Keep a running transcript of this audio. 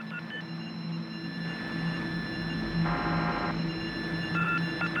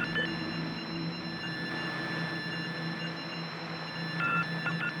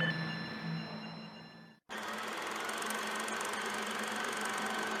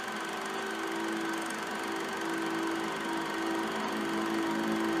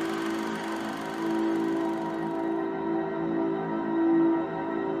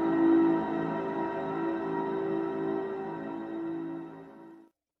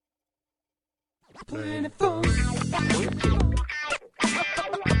Planet Funk.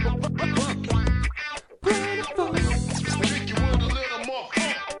 Planet Funk.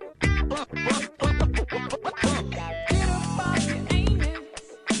 Get up off your Amos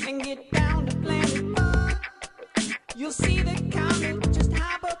and get down to Planet Funk. You'll see the comet, just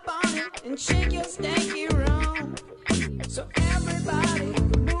hop up on it and shake your stanky room. So everybody,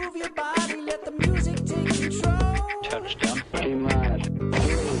 move your body, let the music take control. Touchdown.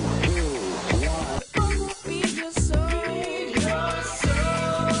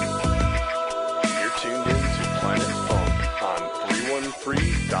 You're tuned in to Planet Funk on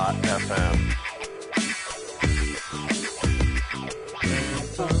 313.fm.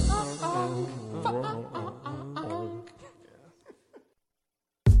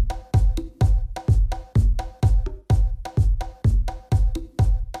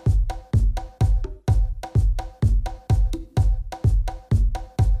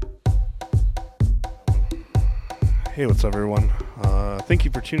 Hey, what's up, everyone? Thank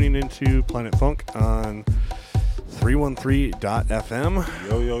you for tuning into Planet Funk on 313.fm.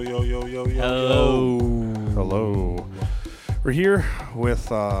 Yo, yo, yo, yo, yo, yo. Hello. Hello. We're here with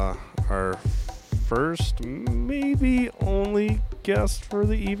our first, maybe only guest for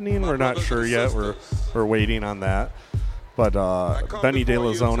the evening. We're not sure yet. We're waiting on that. But Benny De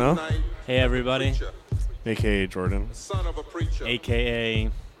La Zona, Hey, everybody. a.k.a. Jordan.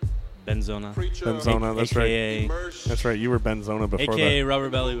 AKA Benzona. Benzona, that's AKA, right. That's right. You were Benzona before AKA that. Rubber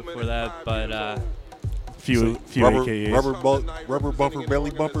Belly before that, but Few rubber, AKAs. rubber bumper, belly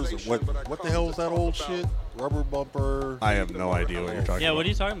bumpers. What the hell is that old shit? Rubber bumper. I have no idea what you're talking yeah, about. what are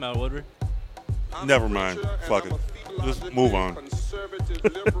you talking about, Woodward? Never mind. Fuck it. Just move on.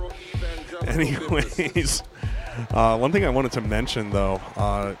 Anyways, one thing I wanted to mention, though,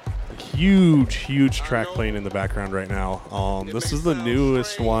 huge track playing in the background right now. This is the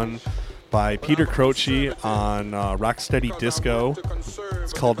newest one by Peter Croce on Rocksteady Disco.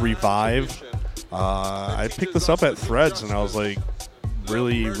 It's called Revive. I picked this up at Threads, and I was like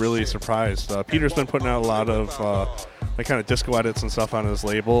really surprised. Peter's been putting out a lot of like kind of disco edits and stuff on his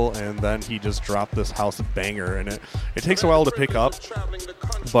label, and then he just dropped this house banger, and it takes a while to pick up,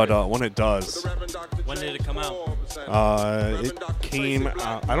 but when it does, When did it come out? it came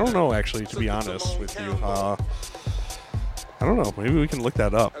out, I don't know, actually, to be honest with you. I don't know, maybe we can look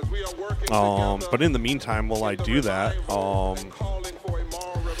that up. But in the meantime, while I do that,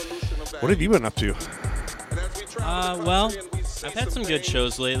 what have you been up to? Well, I've had some good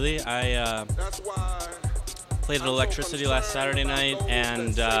shows lately. I played at Electricity last Saturday night,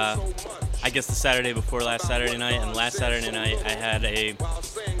 and I guess the Saturday before last Saturday night, and last Saturday night I had a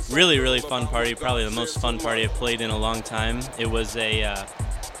really fun party, probably the most fun party I've played in a long time. It was a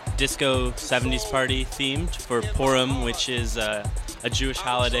disco 70s party themed for Purim, which is a Jewish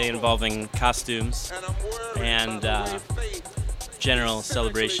holiday involving costumes and general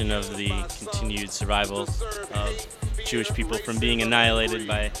celebration of the continued survival of Jewish people from being annihilated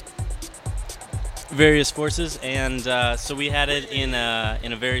by various forces, and so we had it in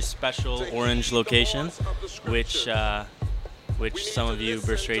a very special orange location, which some of you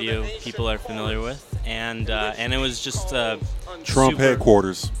Burst Radio people are familiar with, and it was just Trump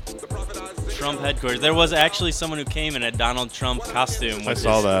headquarters. Trump headquarters. There was actually someone who came in a Donald Trump costume. I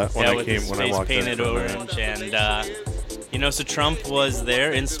saw that when I with came his when I face walked in. painted orange, and so Trump was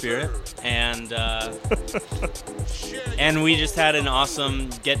there in spirit, and and we just had an awesome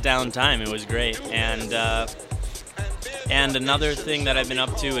get down time. It was great, and another thing that I've been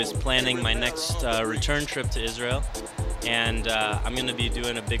up to is planning my next return trip to Israel, and I'm going to be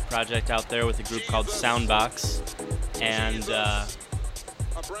doing a big project out there with a group called Soundbox, and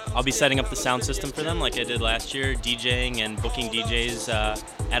I'll be setting up the sound system for them like I did last year, DJing and booking DJs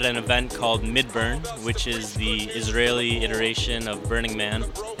at an event called Midburn, which is the Israeli iteration of Burning Man.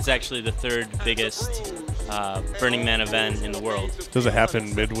 It's actually the third biggest Burning Man event in the world. Does it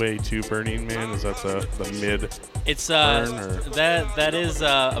happen midway to Burning Man? Is that the mid? It's burn, or? that is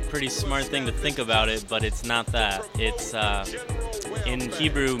a pretty smart thing to think about it, but it's not that. It's in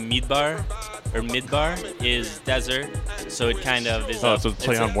Hebrew Midbar. Or Midbar is desert, so it kind of is. Oh, it's a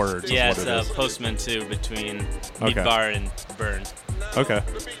play on words. Yeah, is what it's it a postman between Okay. Midbar and Burn. Okay.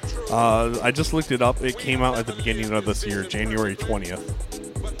 I just looked it up. It came out at the beginning of this year, January 20th.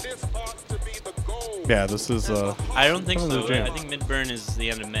 Yeah, this is. I don't think Oh, so. jam. I think Midburn is the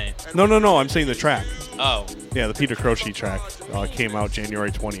end of May. No. I'm saying the track. Oh, Yeah, the Peter Croce track came out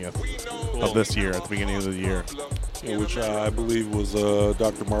January 20th cool. of this year, at the beginning of the year. Which I believe was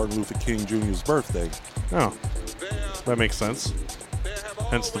Dr. Martin Luther King Jr.'s birthday. Oh, that makes sense.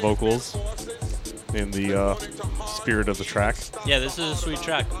 Hence the vocals in the spirit of the track. Yeah, this is a sweet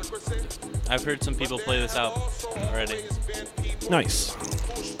track. I've heard some people play this out already. Nice.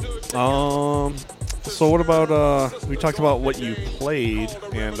 So what about, we talked about what you played,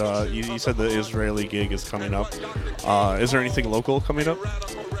 and you said the Israeli gig is coming up. Is there anything local coming up?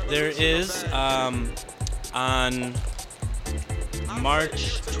 There is, on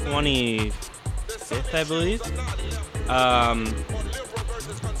March 25th, I believe.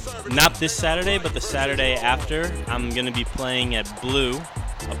 Not this Saturday, but the Saturday after, I'm going to be playing at Blue,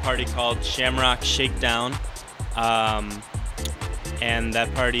 a party called Shamrock Shakedown. And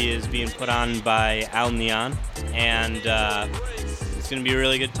that party is being put on by Al Neon, and it's going to be a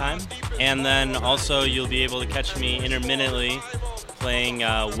really good time. And then also you'll be able to catch me intermittently playing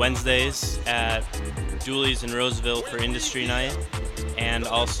Wednesdays at Dooley's in Roseville for Industry Night, and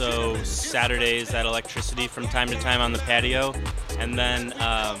also Saturdays at Electricity from time to time on the patio. And then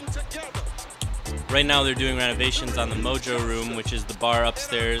right now they're doing renovations on the Mojo Room, which is the bar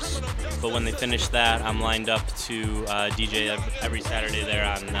upstairs. But when they finish that, I'm lined up to DJ every Saturday there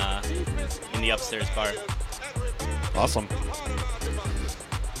on in the upstairs bar. Awesome.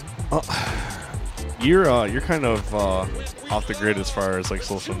 You're kind of off the grid as far as like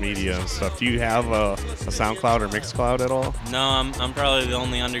social media and stuff. Do you have a SoundCloud or Mixcloud at all? No, I'm probably the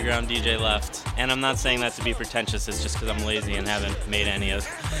only underground DJ left, and I'm not saying that to be pretentious. It's just because I'm lazy and haven't made any of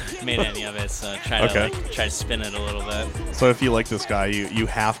it. So try to spin it a little bit. So if you like this guy, you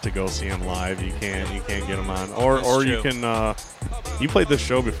have to go see him live. You can't get him on, or you can. You played this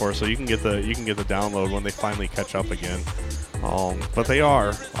show before, so you can get the download when they finally catch up again. But they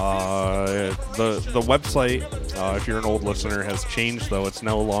are the website. If you're an old listener, has changed though. It's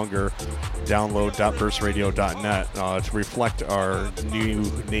no longer download.burstradio.net to reflect our new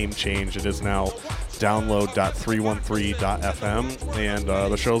name change. It is now download.313.fm, and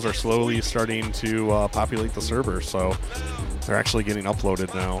the shows are slowly starting to populate the server. So they're actually getting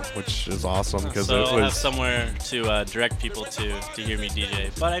uploaded now, which is awesome because so I'll have somewhere to direct people to hear me DJ.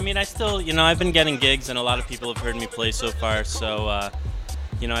 But I mean, I still, I've been getting gigs, and a lot of people have heard me play so far. So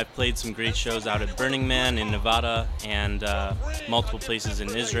I've played some great shows out at Burning Man in Nevada and multiple places in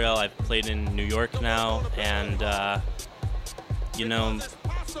Israel. I've played in New York now, and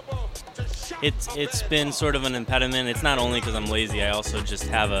it's been sort of an impediment. It's not only because I'm lazy. I also just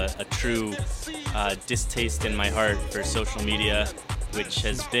have a true distaste in my heart for social media, which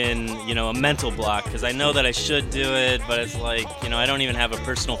has been, a mental block, because I know that I should do it, but it's like, I don't even have a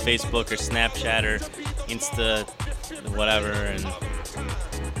personal Facebook or Snapchat or Insta, whatever, and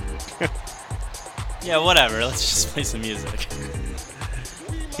yeah, whatever. Let's just play some music.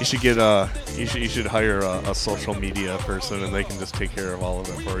 You should get you should hire a social media person, and they can just take care of all of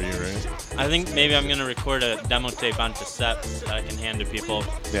it for you, right? I think maybe I'm gonna record a demo tape on cassette that I can hand to people.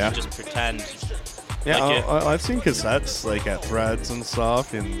 Yeah. And just pretend. Yeah, like I've seen cassettes like at Threads and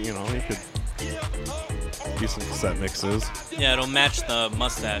stuff, and you could do some cassette mixes. Yeah, it'll match the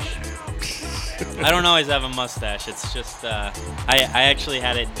mustache. I don't always have a mustache. It's just I actually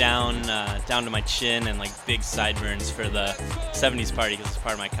had it down to my chin and like big sideburns for the 70s party because it's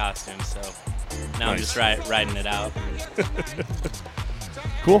part of my costume. So now I'm just riding it out.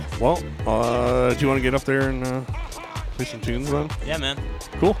 Cool. Well, do you want to get up there and play some tunes then? Yeah, man.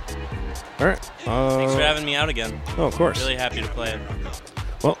 Cool. All right. Thanks for having me out again. Oh, of course. Really happy to play it.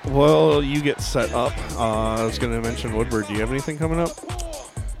 Well, you get set up. I was going to mention Woodward. Do you have anything coming up?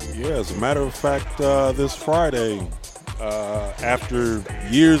 Yeah, as a matter of fact, this Friday, after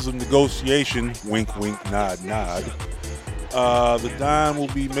years of negotiation, wink, wink, nod, nod, the Don will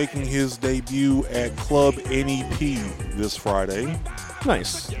be making his debut at Club NEP this Friday.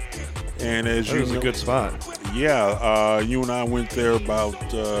 Nice. And as that was a good spot. Yeah, you and I went there about,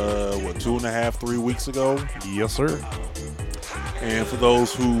 2.5, 3 weeks ago? Yes, sir. And for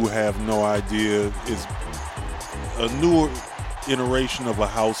those who have no idea, it's a newer iteration of a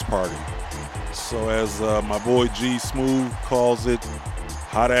house party. So as my boy G Smooth calls it,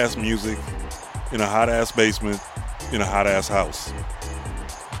 hot ass music in a hot ass basement in a hot ass house.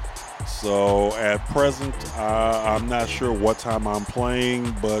 So at present, I'm not sure what time I'm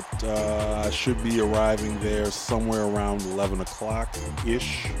playing, but I should be arriving there somewhere around 11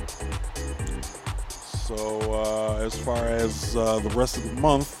 o'clock-ish. So as far as the rest of the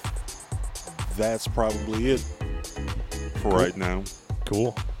month, that's probably it for right now.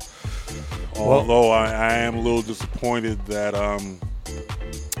 Cool. Although I am a little disappointed that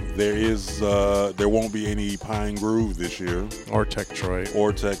there won't be any Pine Groove this year. Or Tech Troy.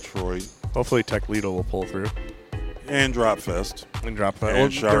 Hopefully Tech Lido will pull through. And Drop Fest. And Drop Fest. And Well,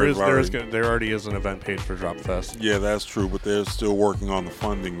 Shari there already is an event page for Drop Fest. Yeah, that's true, but they're still working on the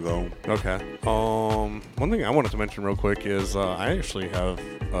funding, though. Okay. One thing I wanted to mention real quick is I actually have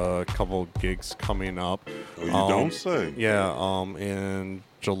a couple gigs coming up. Oh, you don't say? Yeah. In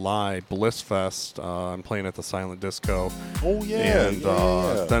July, Bliss Fest. I'm playing at the Silent Disco. Oh yeah. And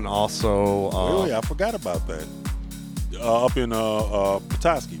yeah. then also. Really, I forgot about that. Up in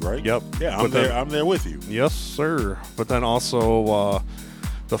Petoskey, right? Yep. Yeah, But then- I'm there with you. Yes, sir. But then also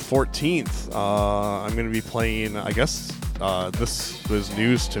the 14th, I'm going to be playing. I guess this was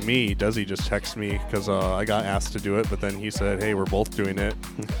news to me. Desi just texted me because I got asked to do it, but then he said, "Hey, we're both doing it."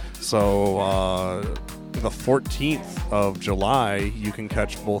 So the 14th of July, you can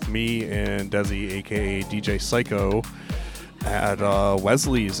catch both me and Desi, aka DJ Psycho, at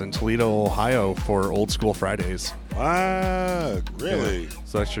Wesley's in Toledo, Ohio, for Old School Fridays. Wow, really? Yeah.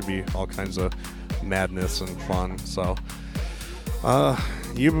 So that should be all kinds of madness and fun. So,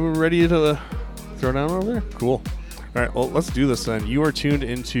 you ready to throw down over there? Cool. All right, well, let's do this then. You are tuned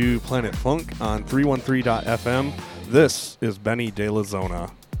into Planet Funk on 313.fm. This is Benny De La Zona.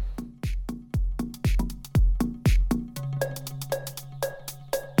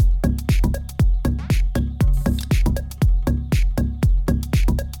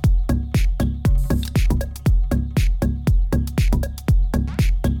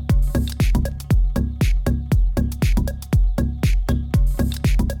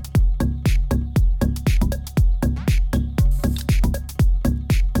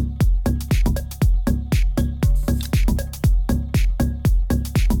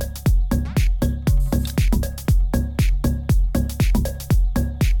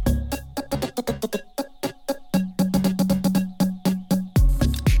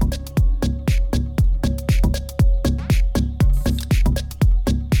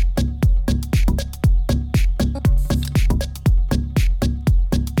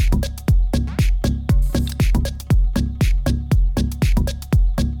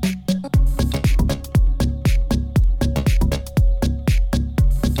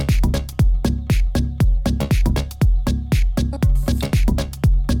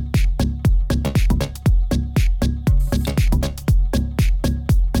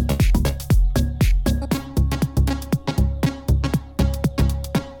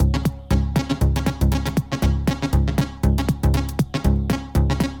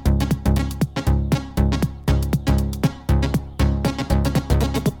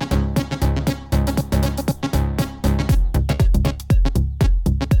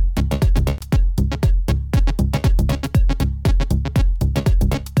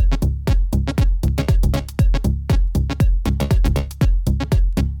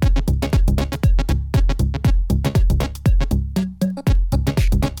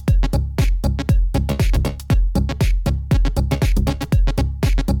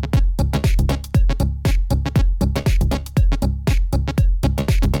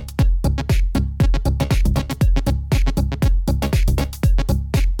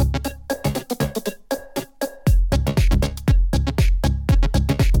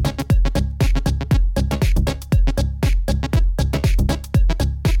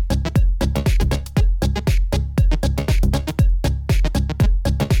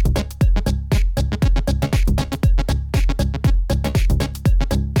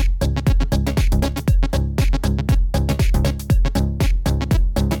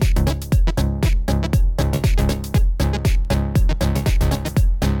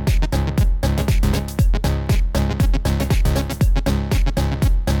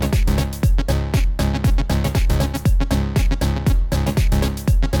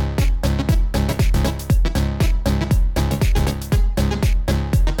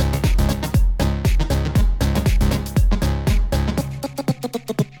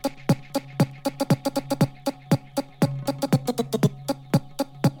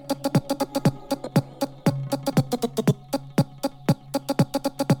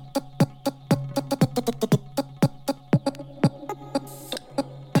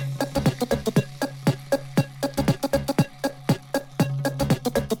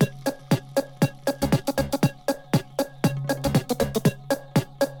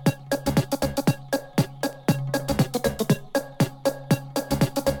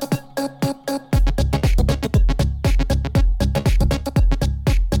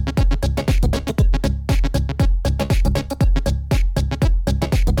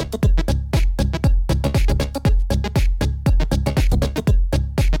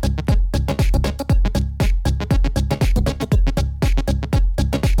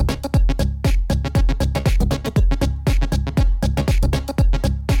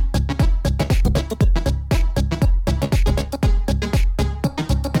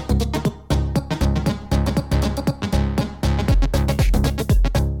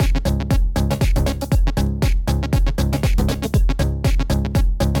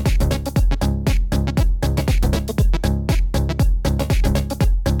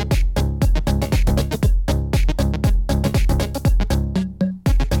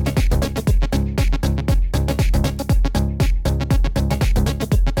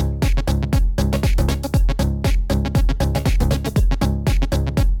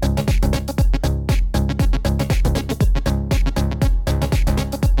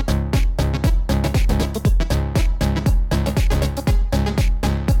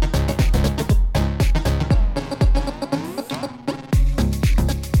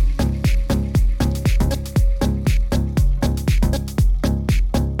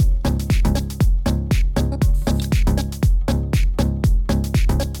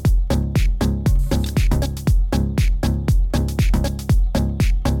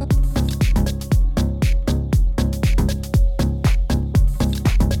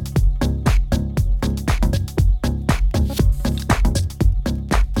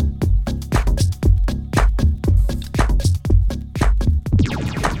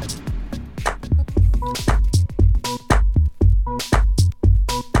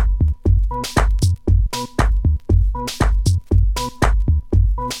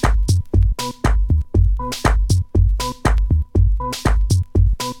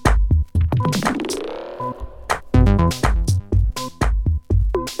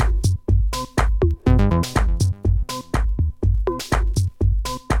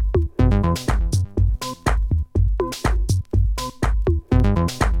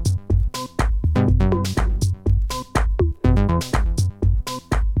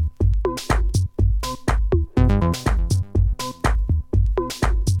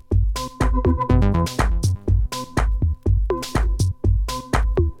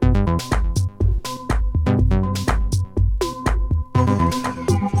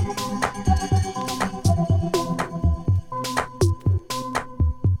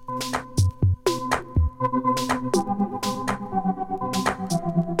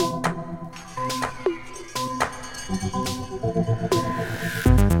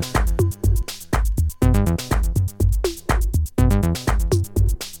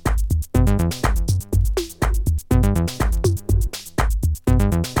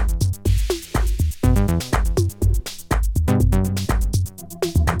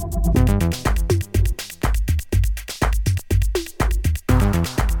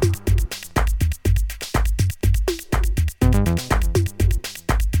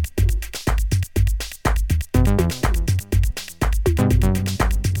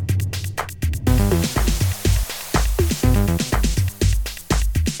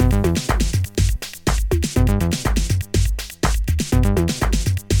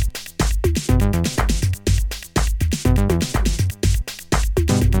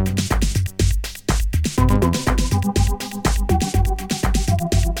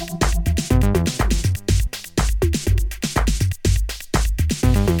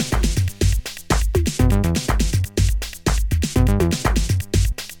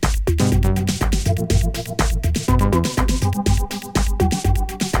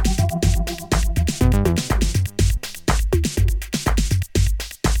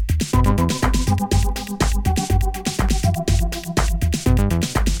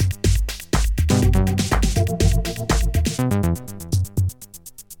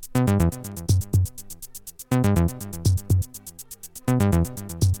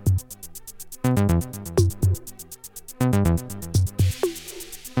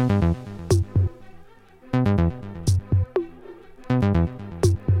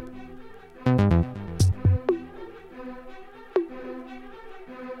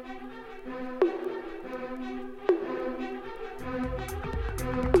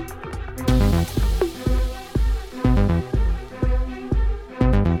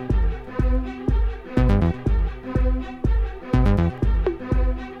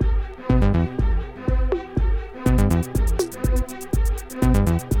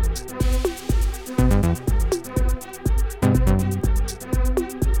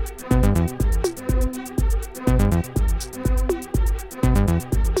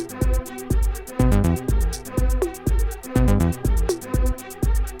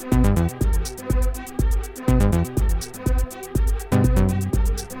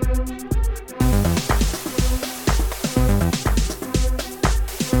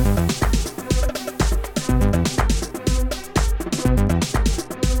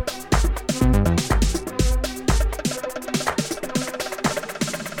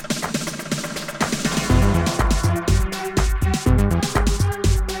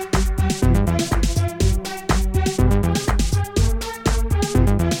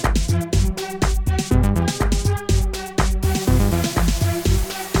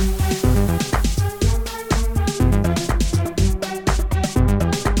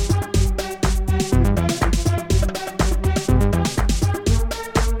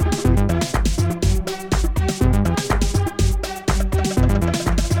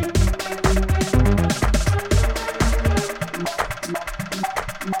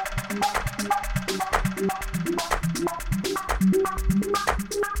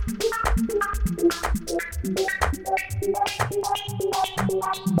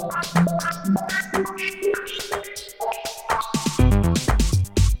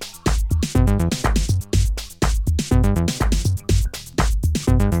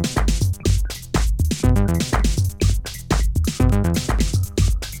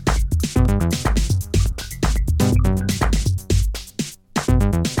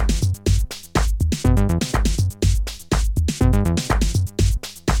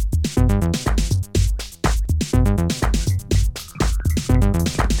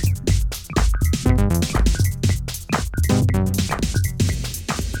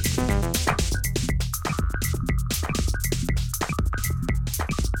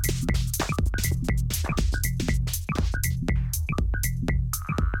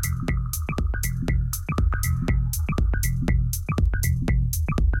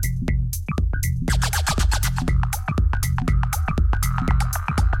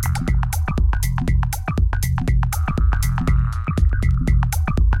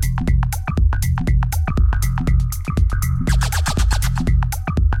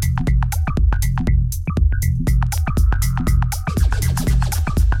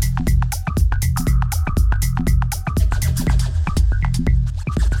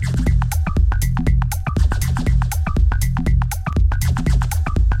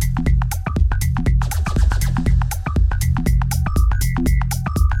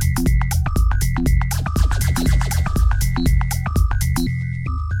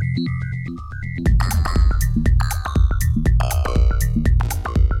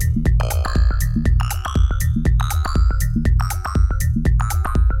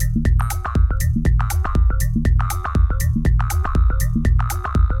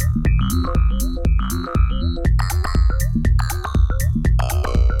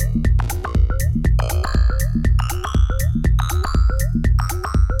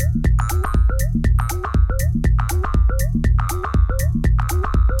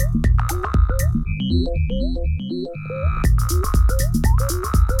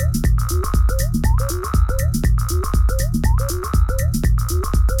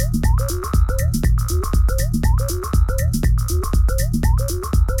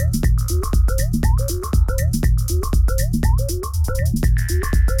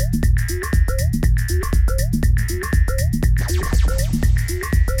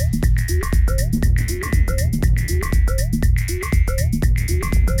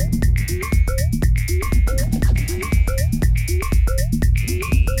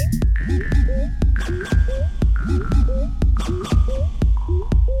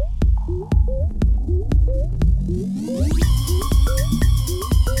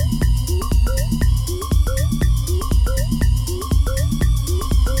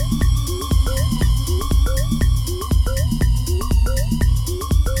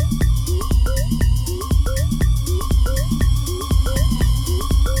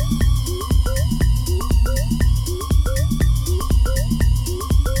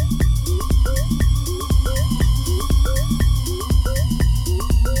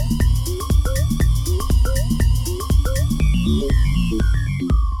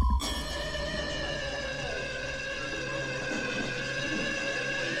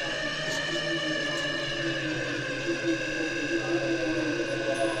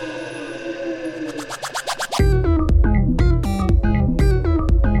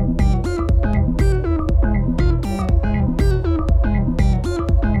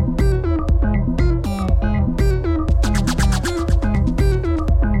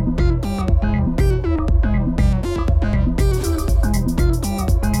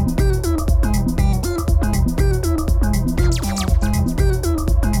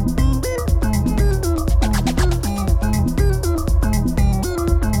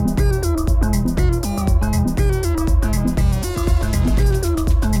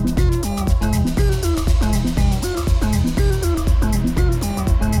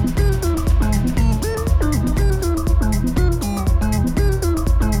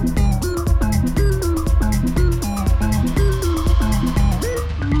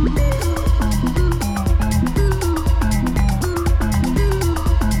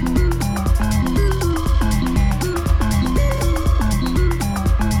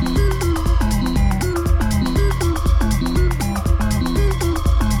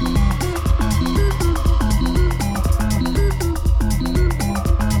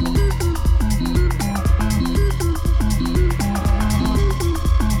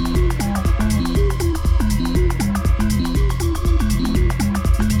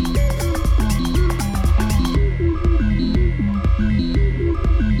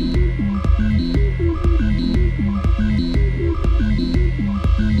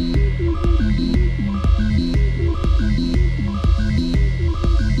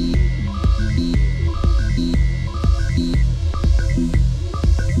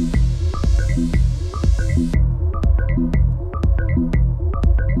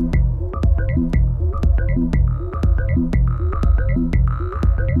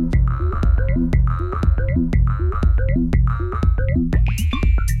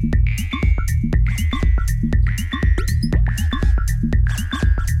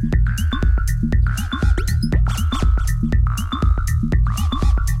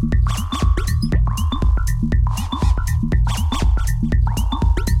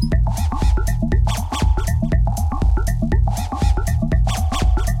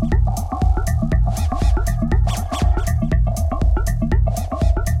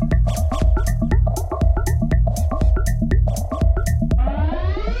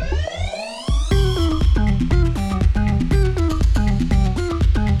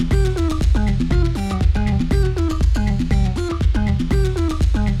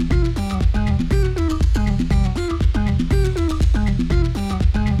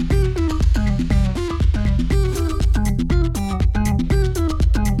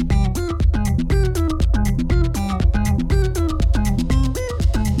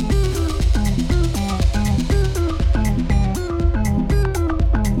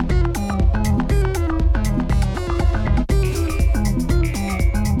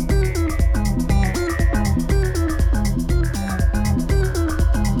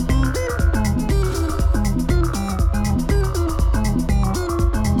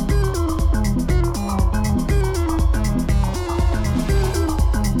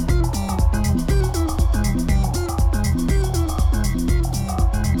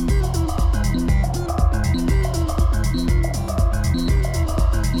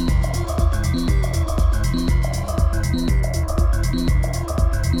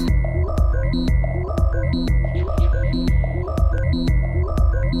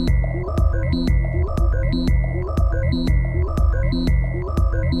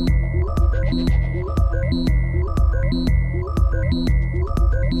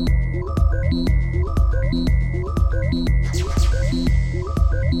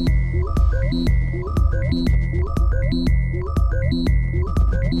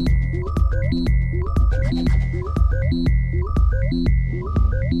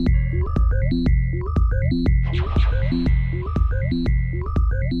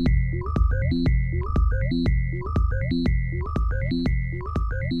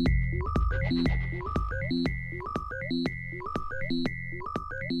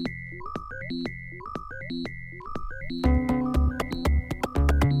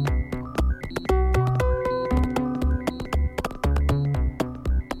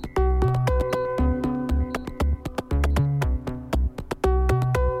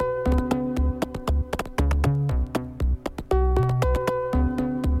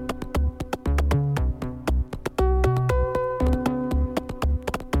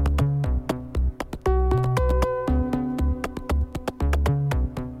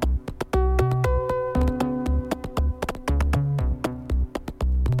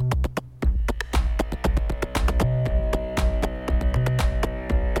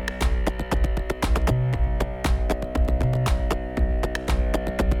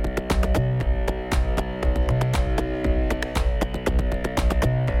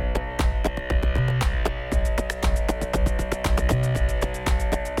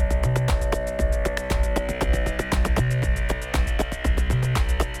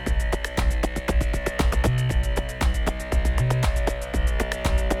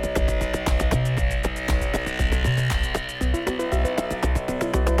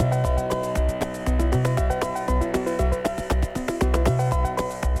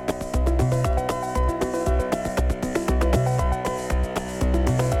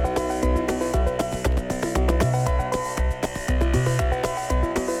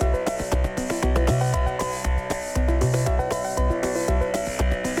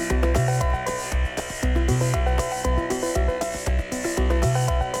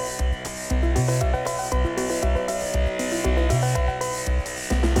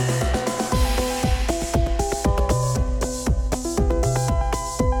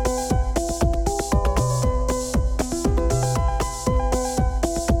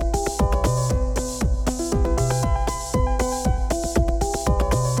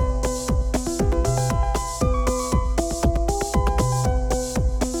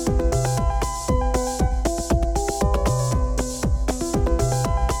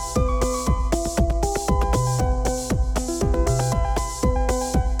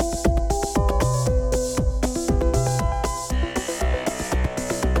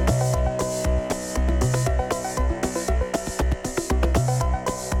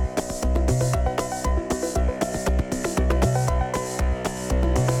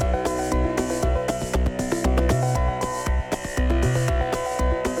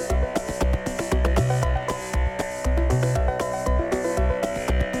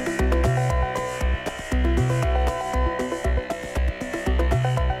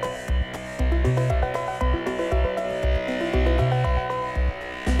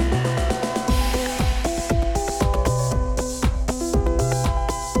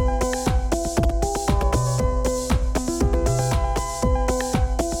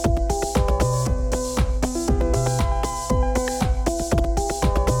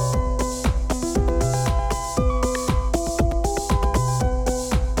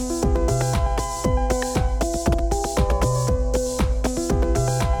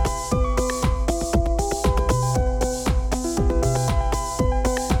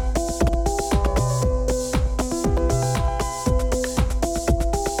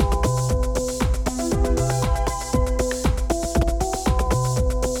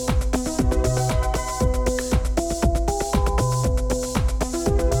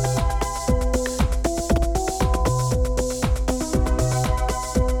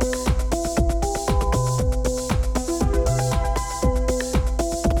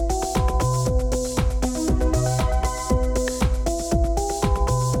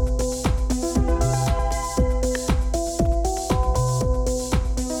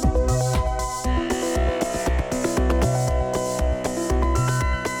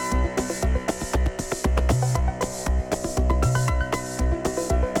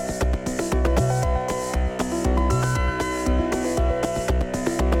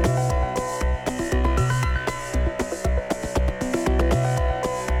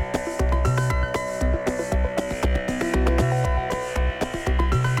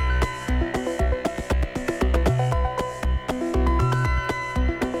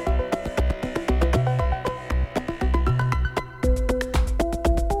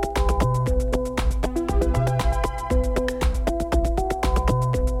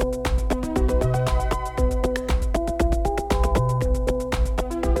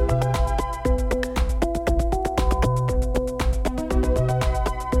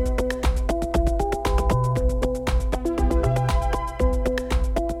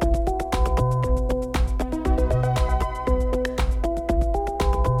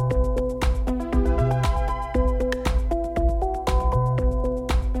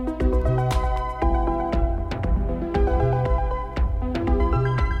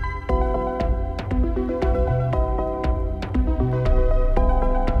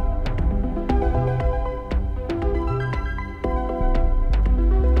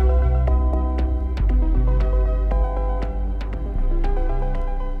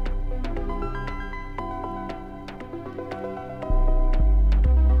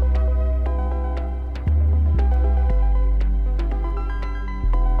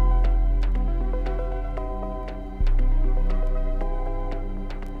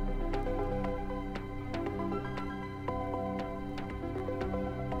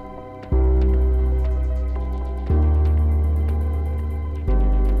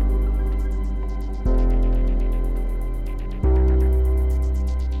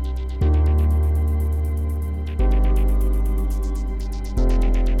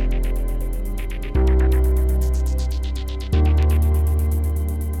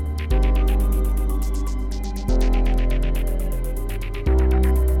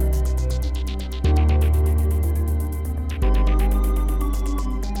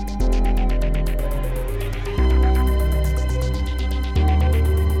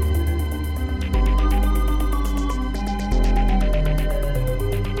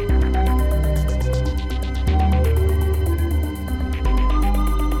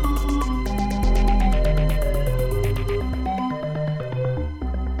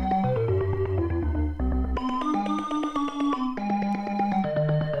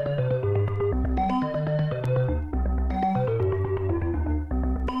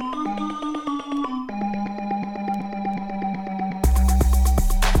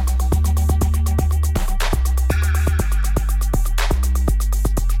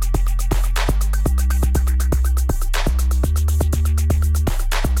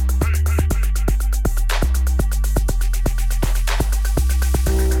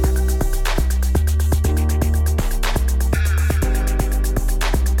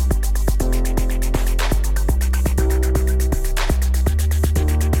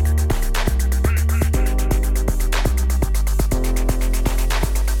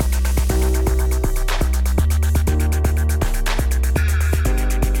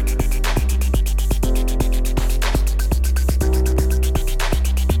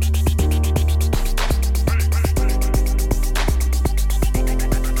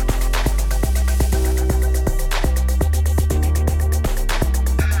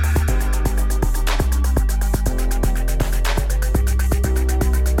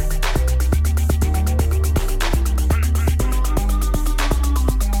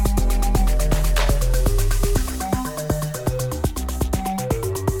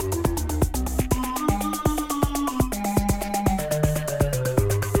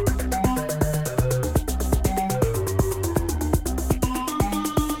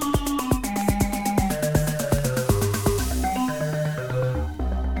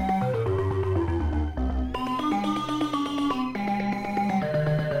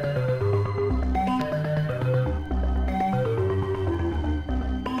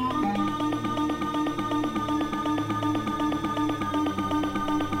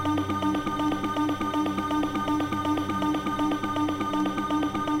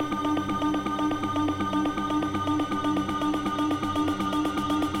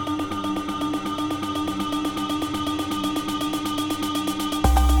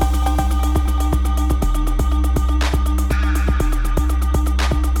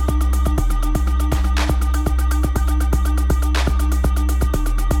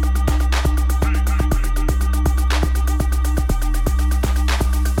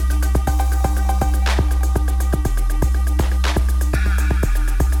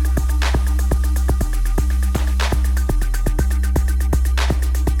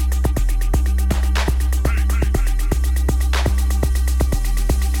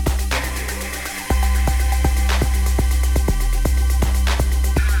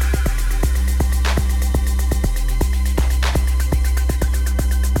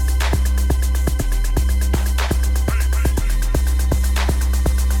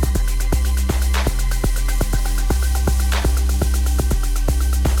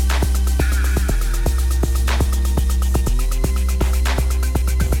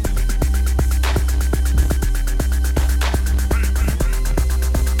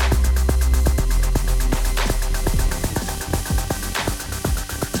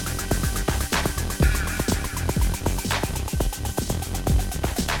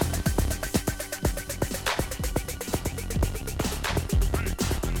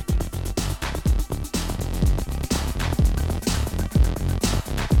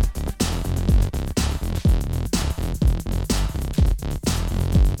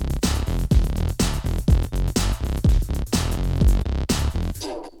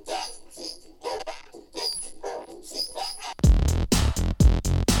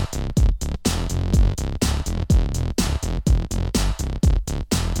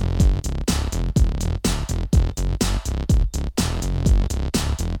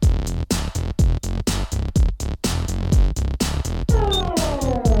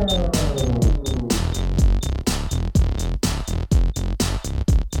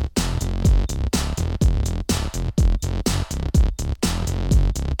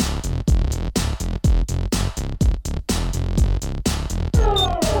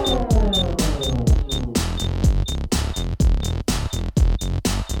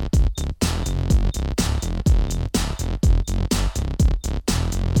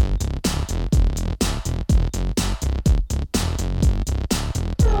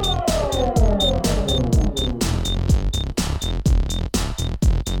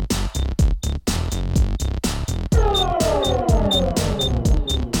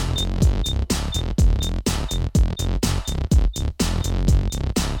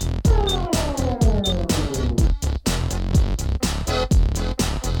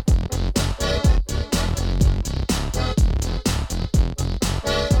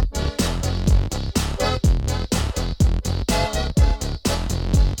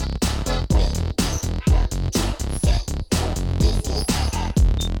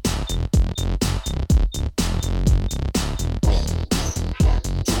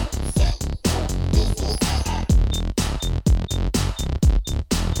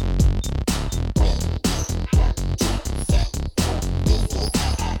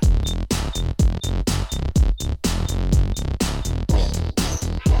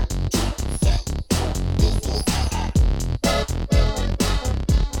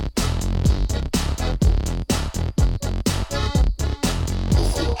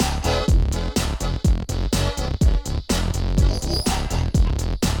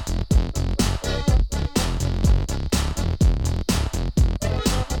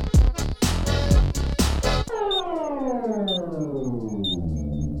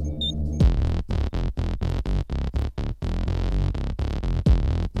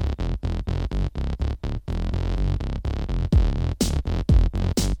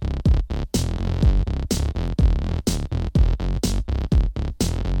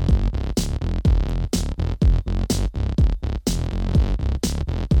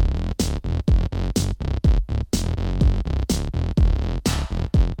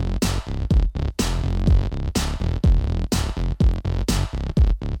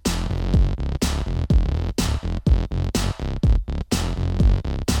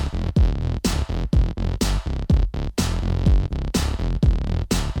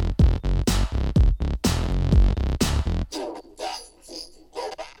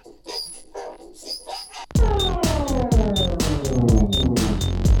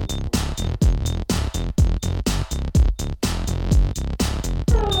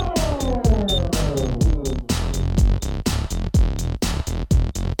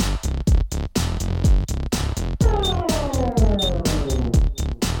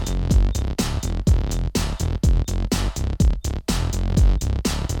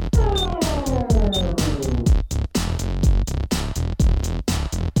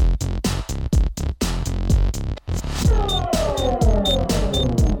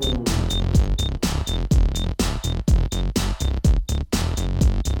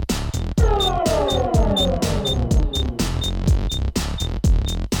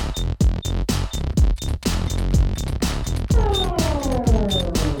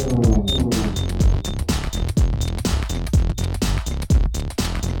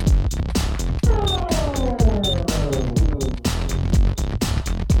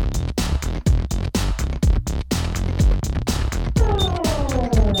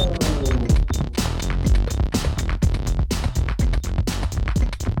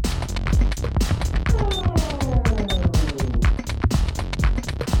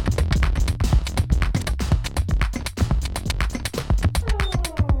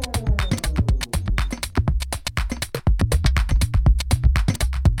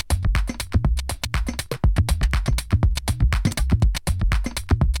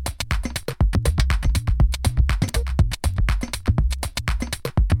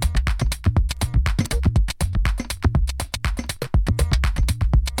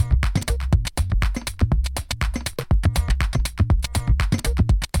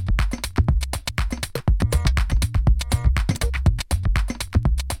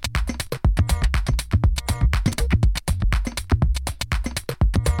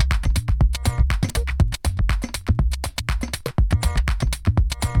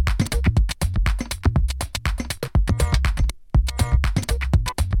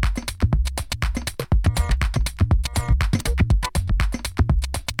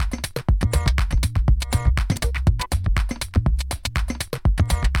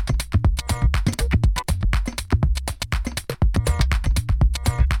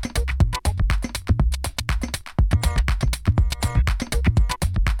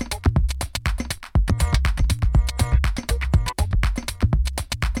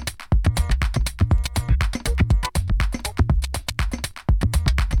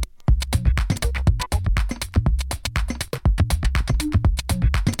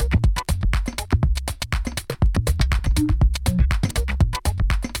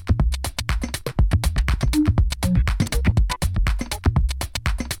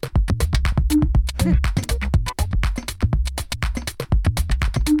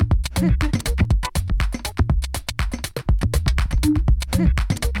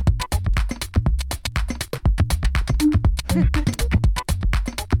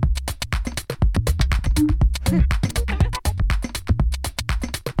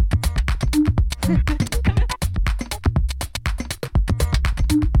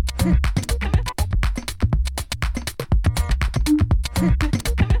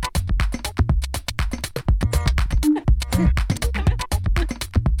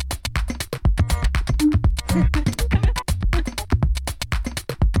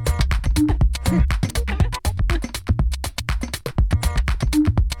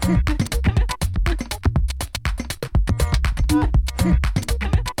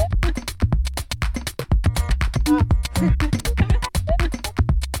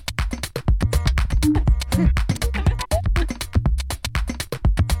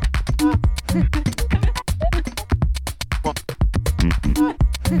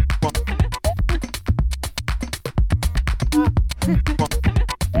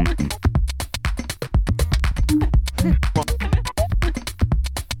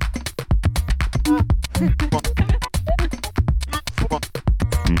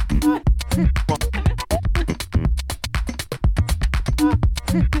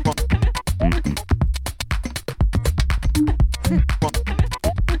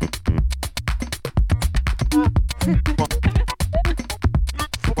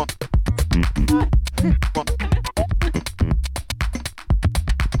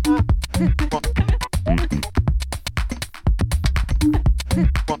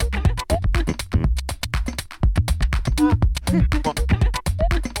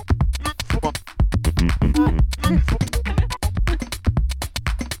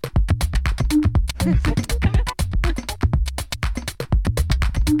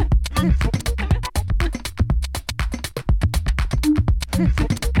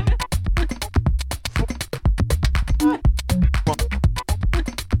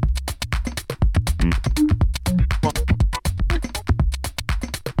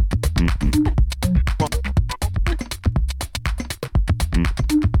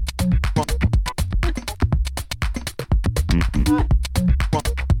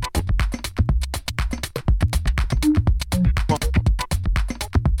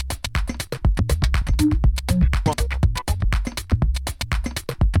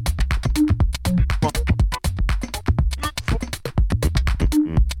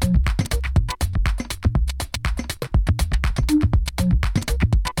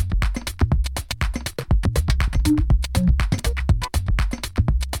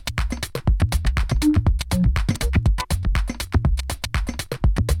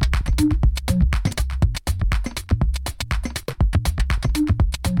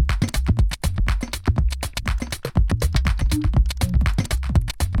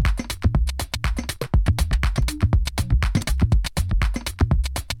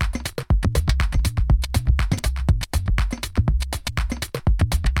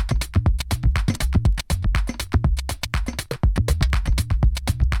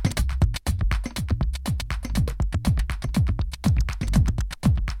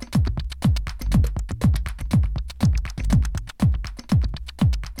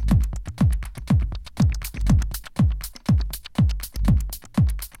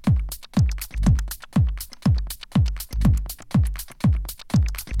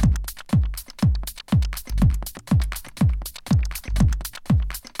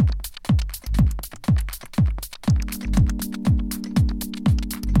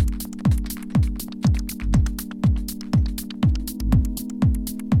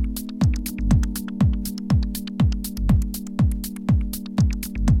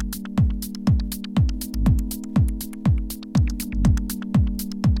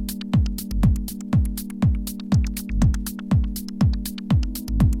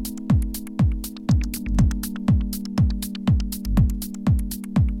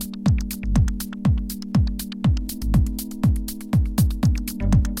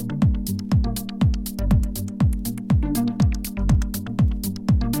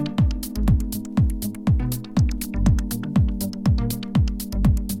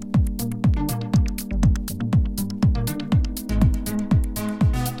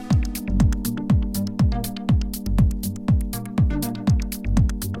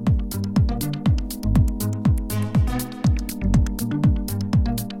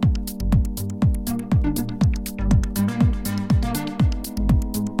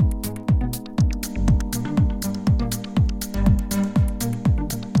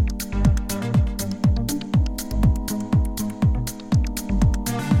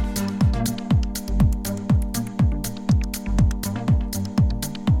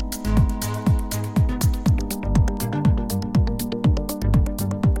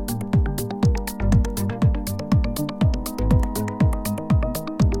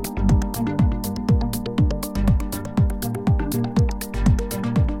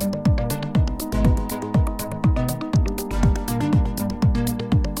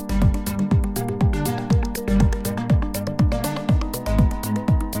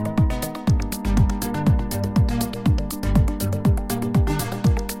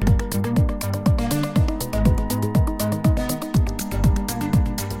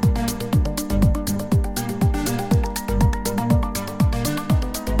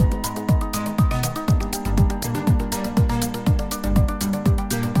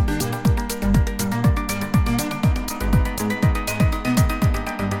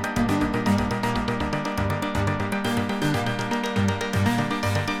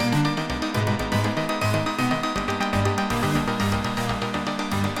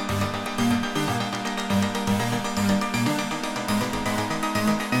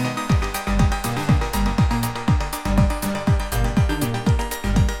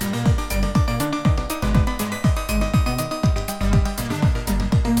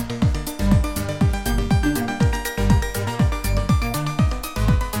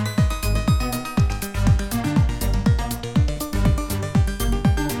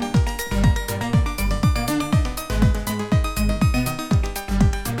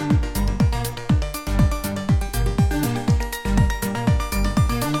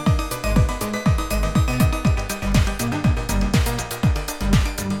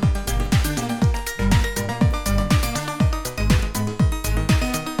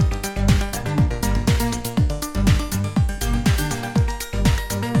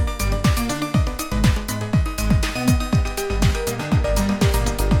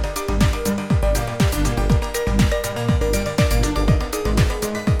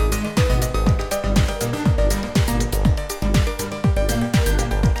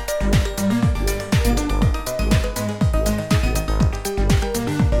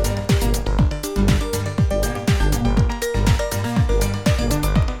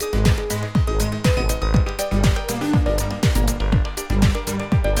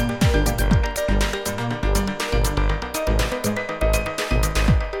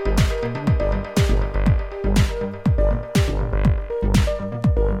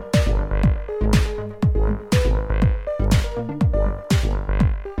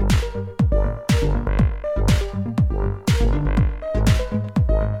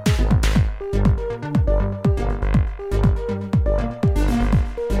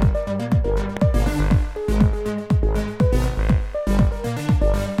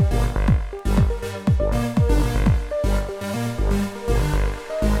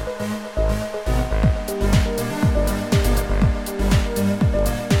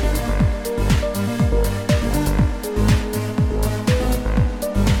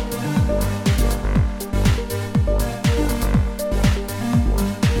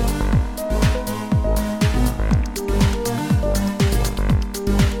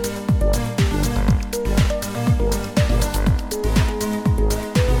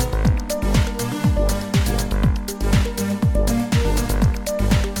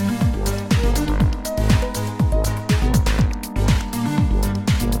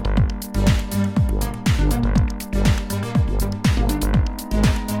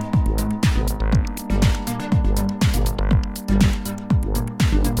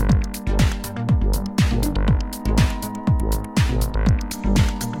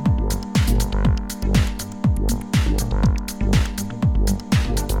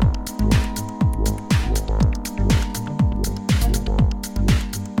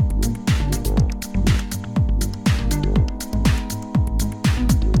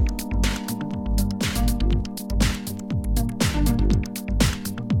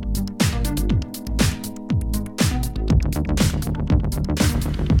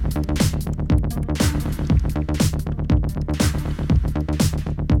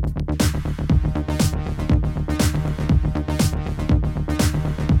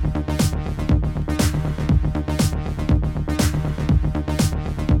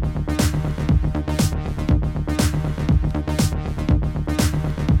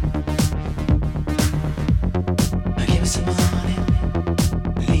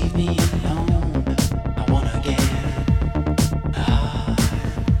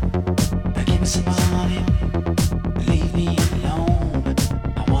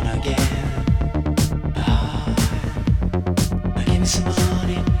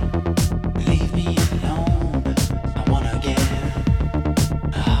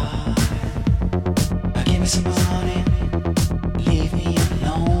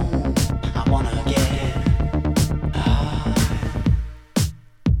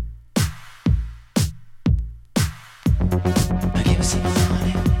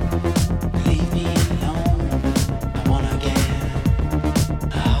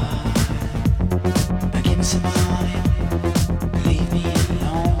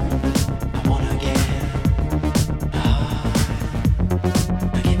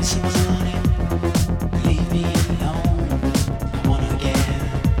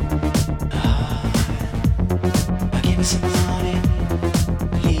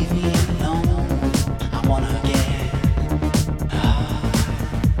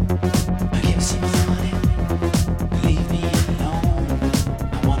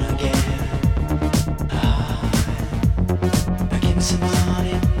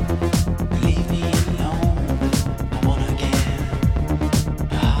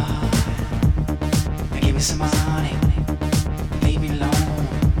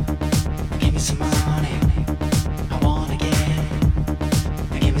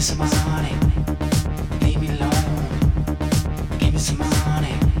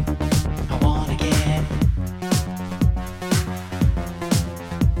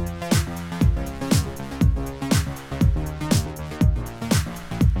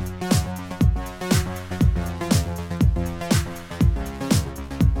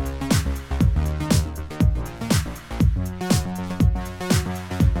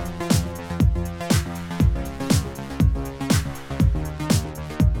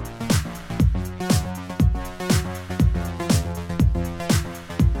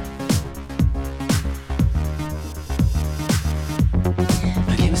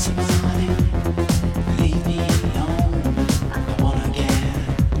 some money, leave me alone. I wanna get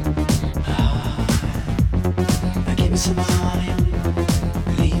high. Give me some money,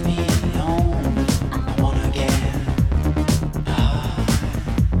 leave me alone. I wanna get high.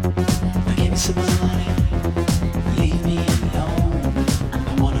 Give me some money, leave me alone. I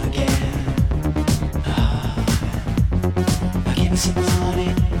wanna get high. Give me some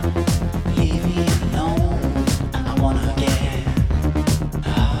money, leave me alone. I wanna get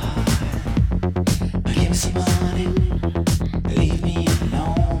give me some money, leave me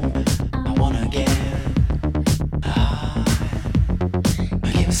alone. I wanna get high.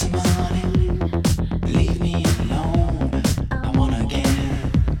 Give me some money, leave me alone. I wanna get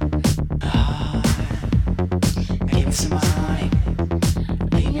high. Give me some money,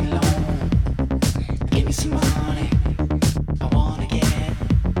 leave me alone. Give me some money, I wanna get.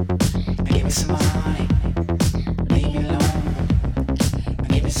 Give me some money, leave me alone.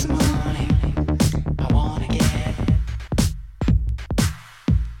 Give me some money, I wanna get.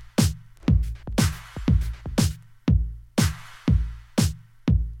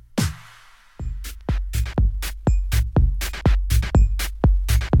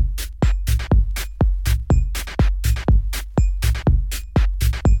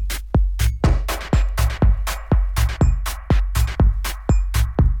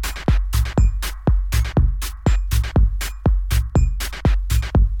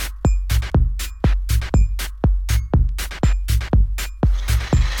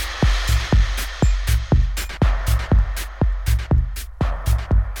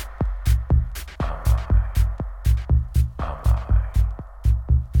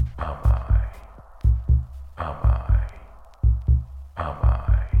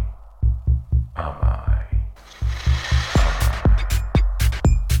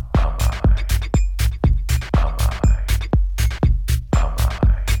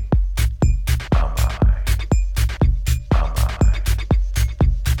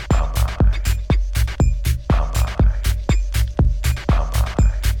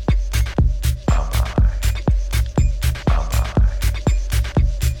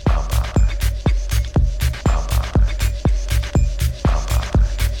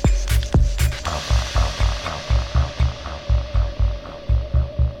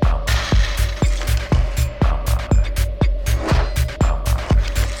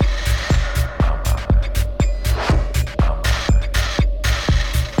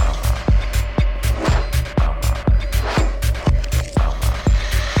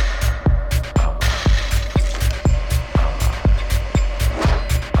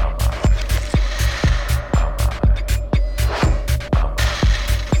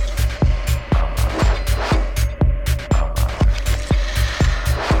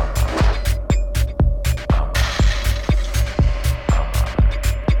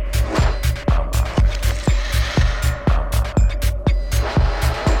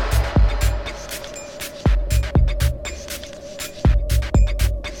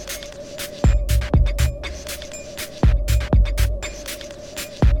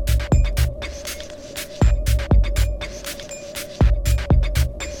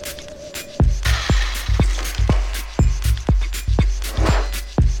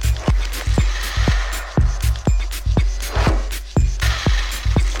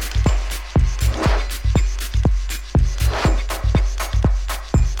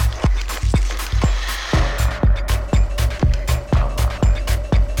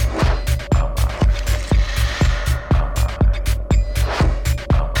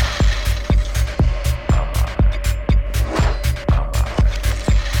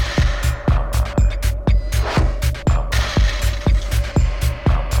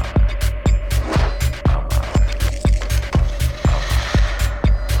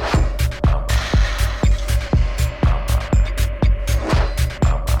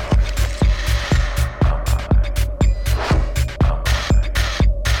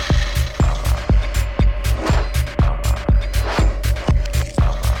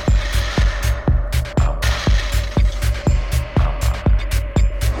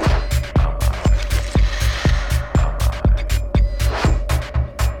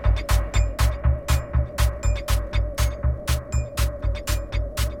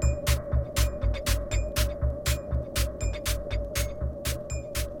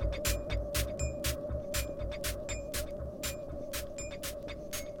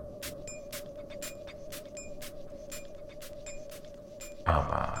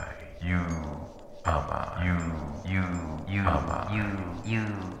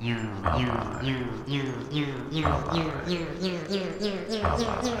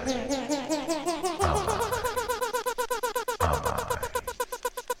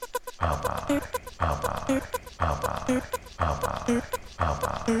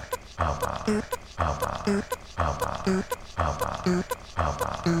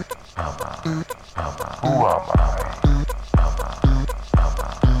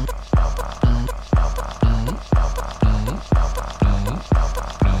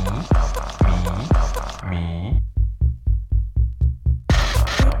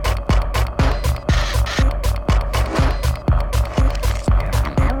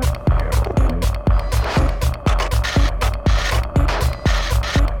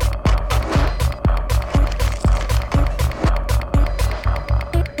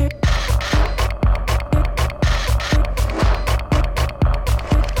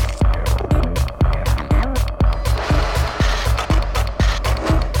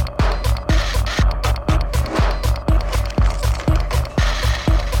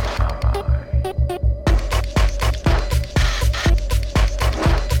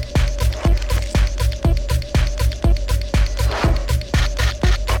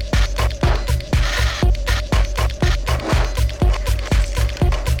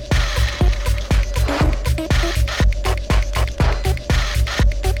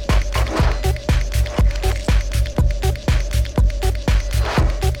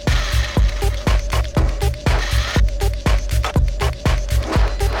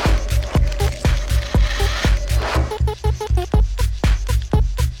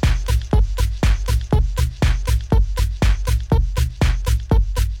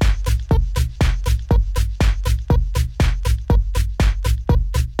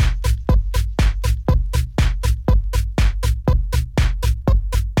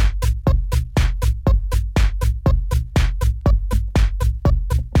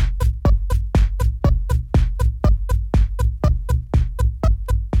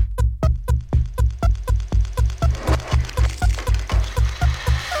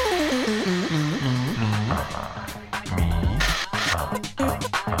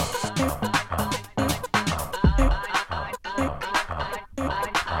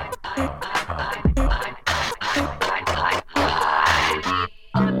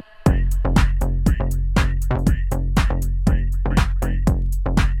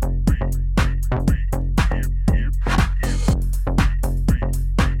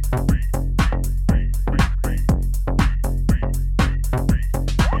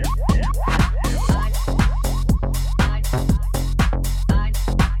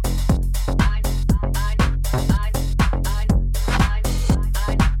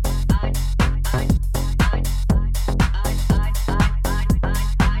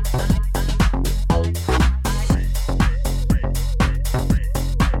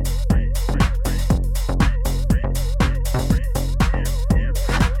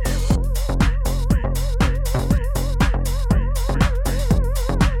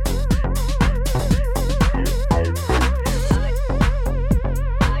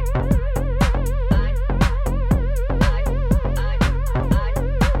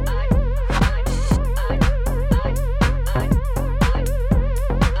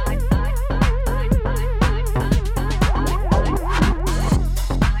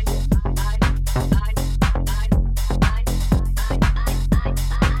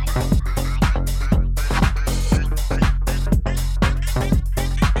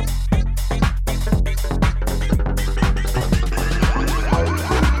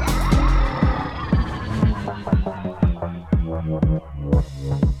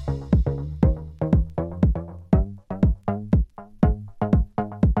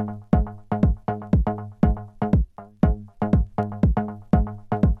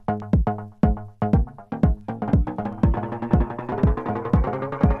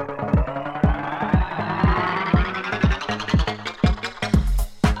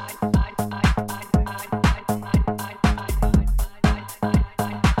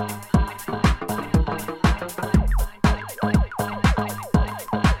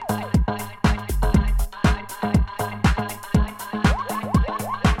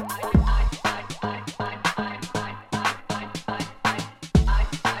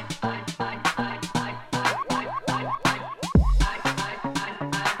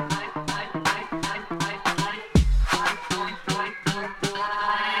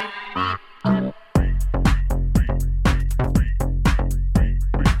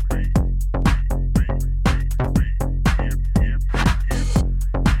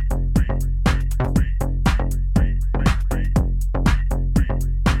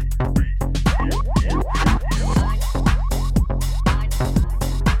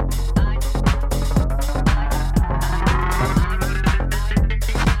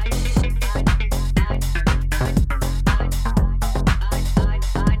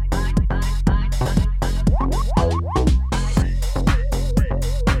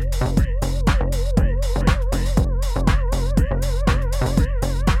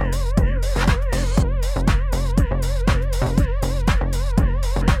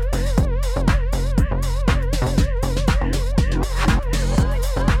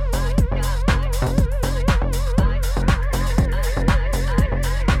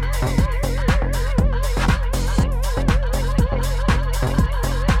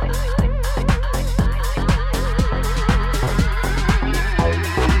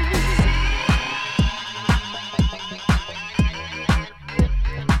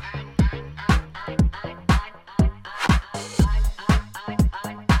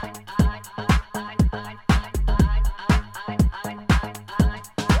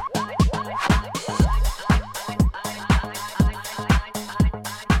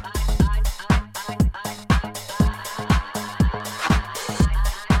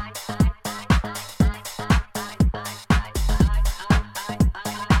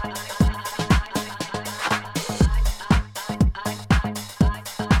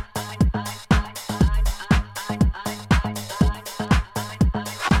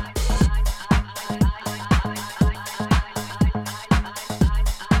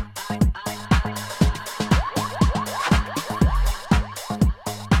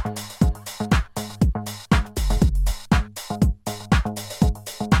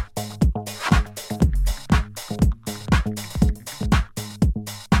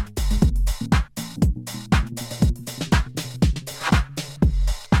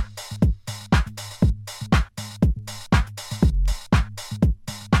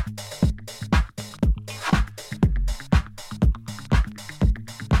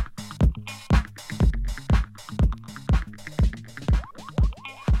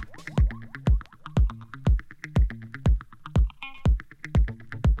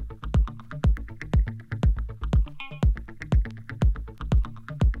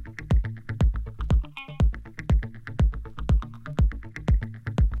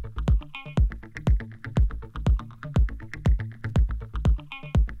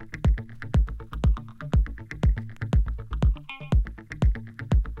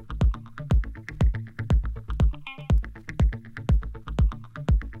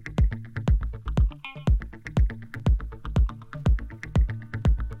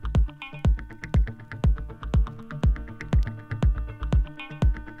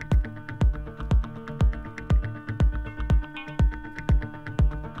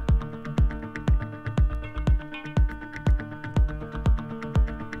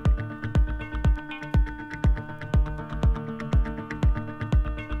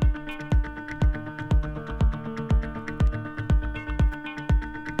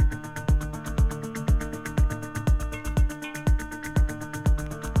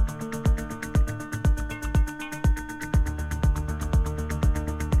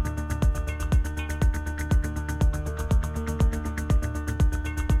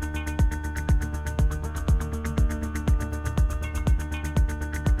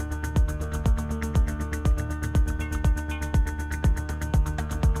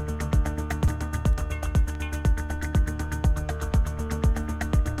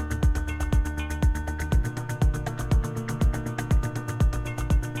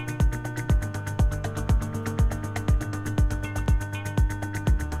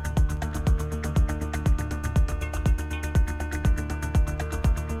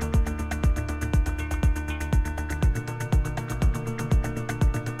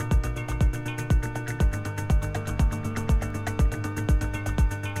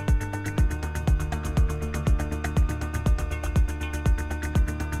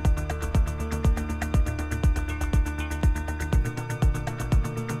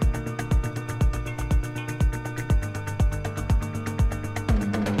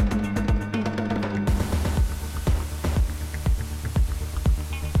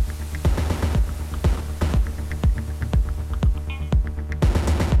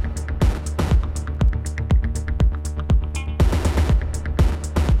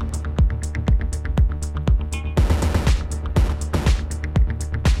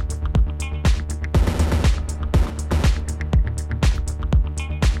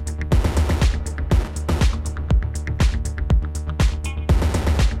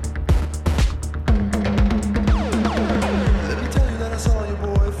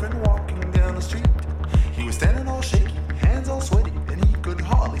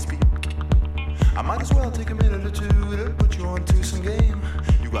 I might as well take a minute or two to put you onto some game.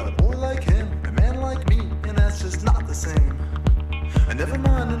 You got a boy like him, a man like me, and that's just not the same. And never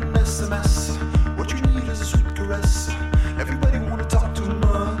mind an SMS, what you need is a sweet caress. Everybody wanna talk too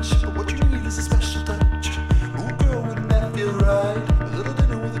much, but what you need is a special touch. Ooh girl, wouldn't that feel right? A little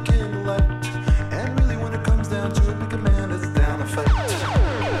dinner with a candlelight. And really when it comes down to it, pick a man that's down to fight.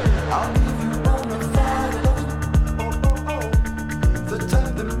 I'll give you bona fide loving, oh oh oh, the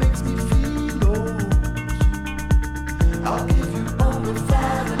type that makes me feel old. I'll give you bona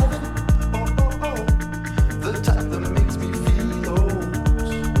fide loving, oh oh oh, the type that makes me feel old.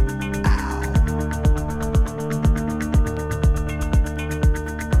 Ow.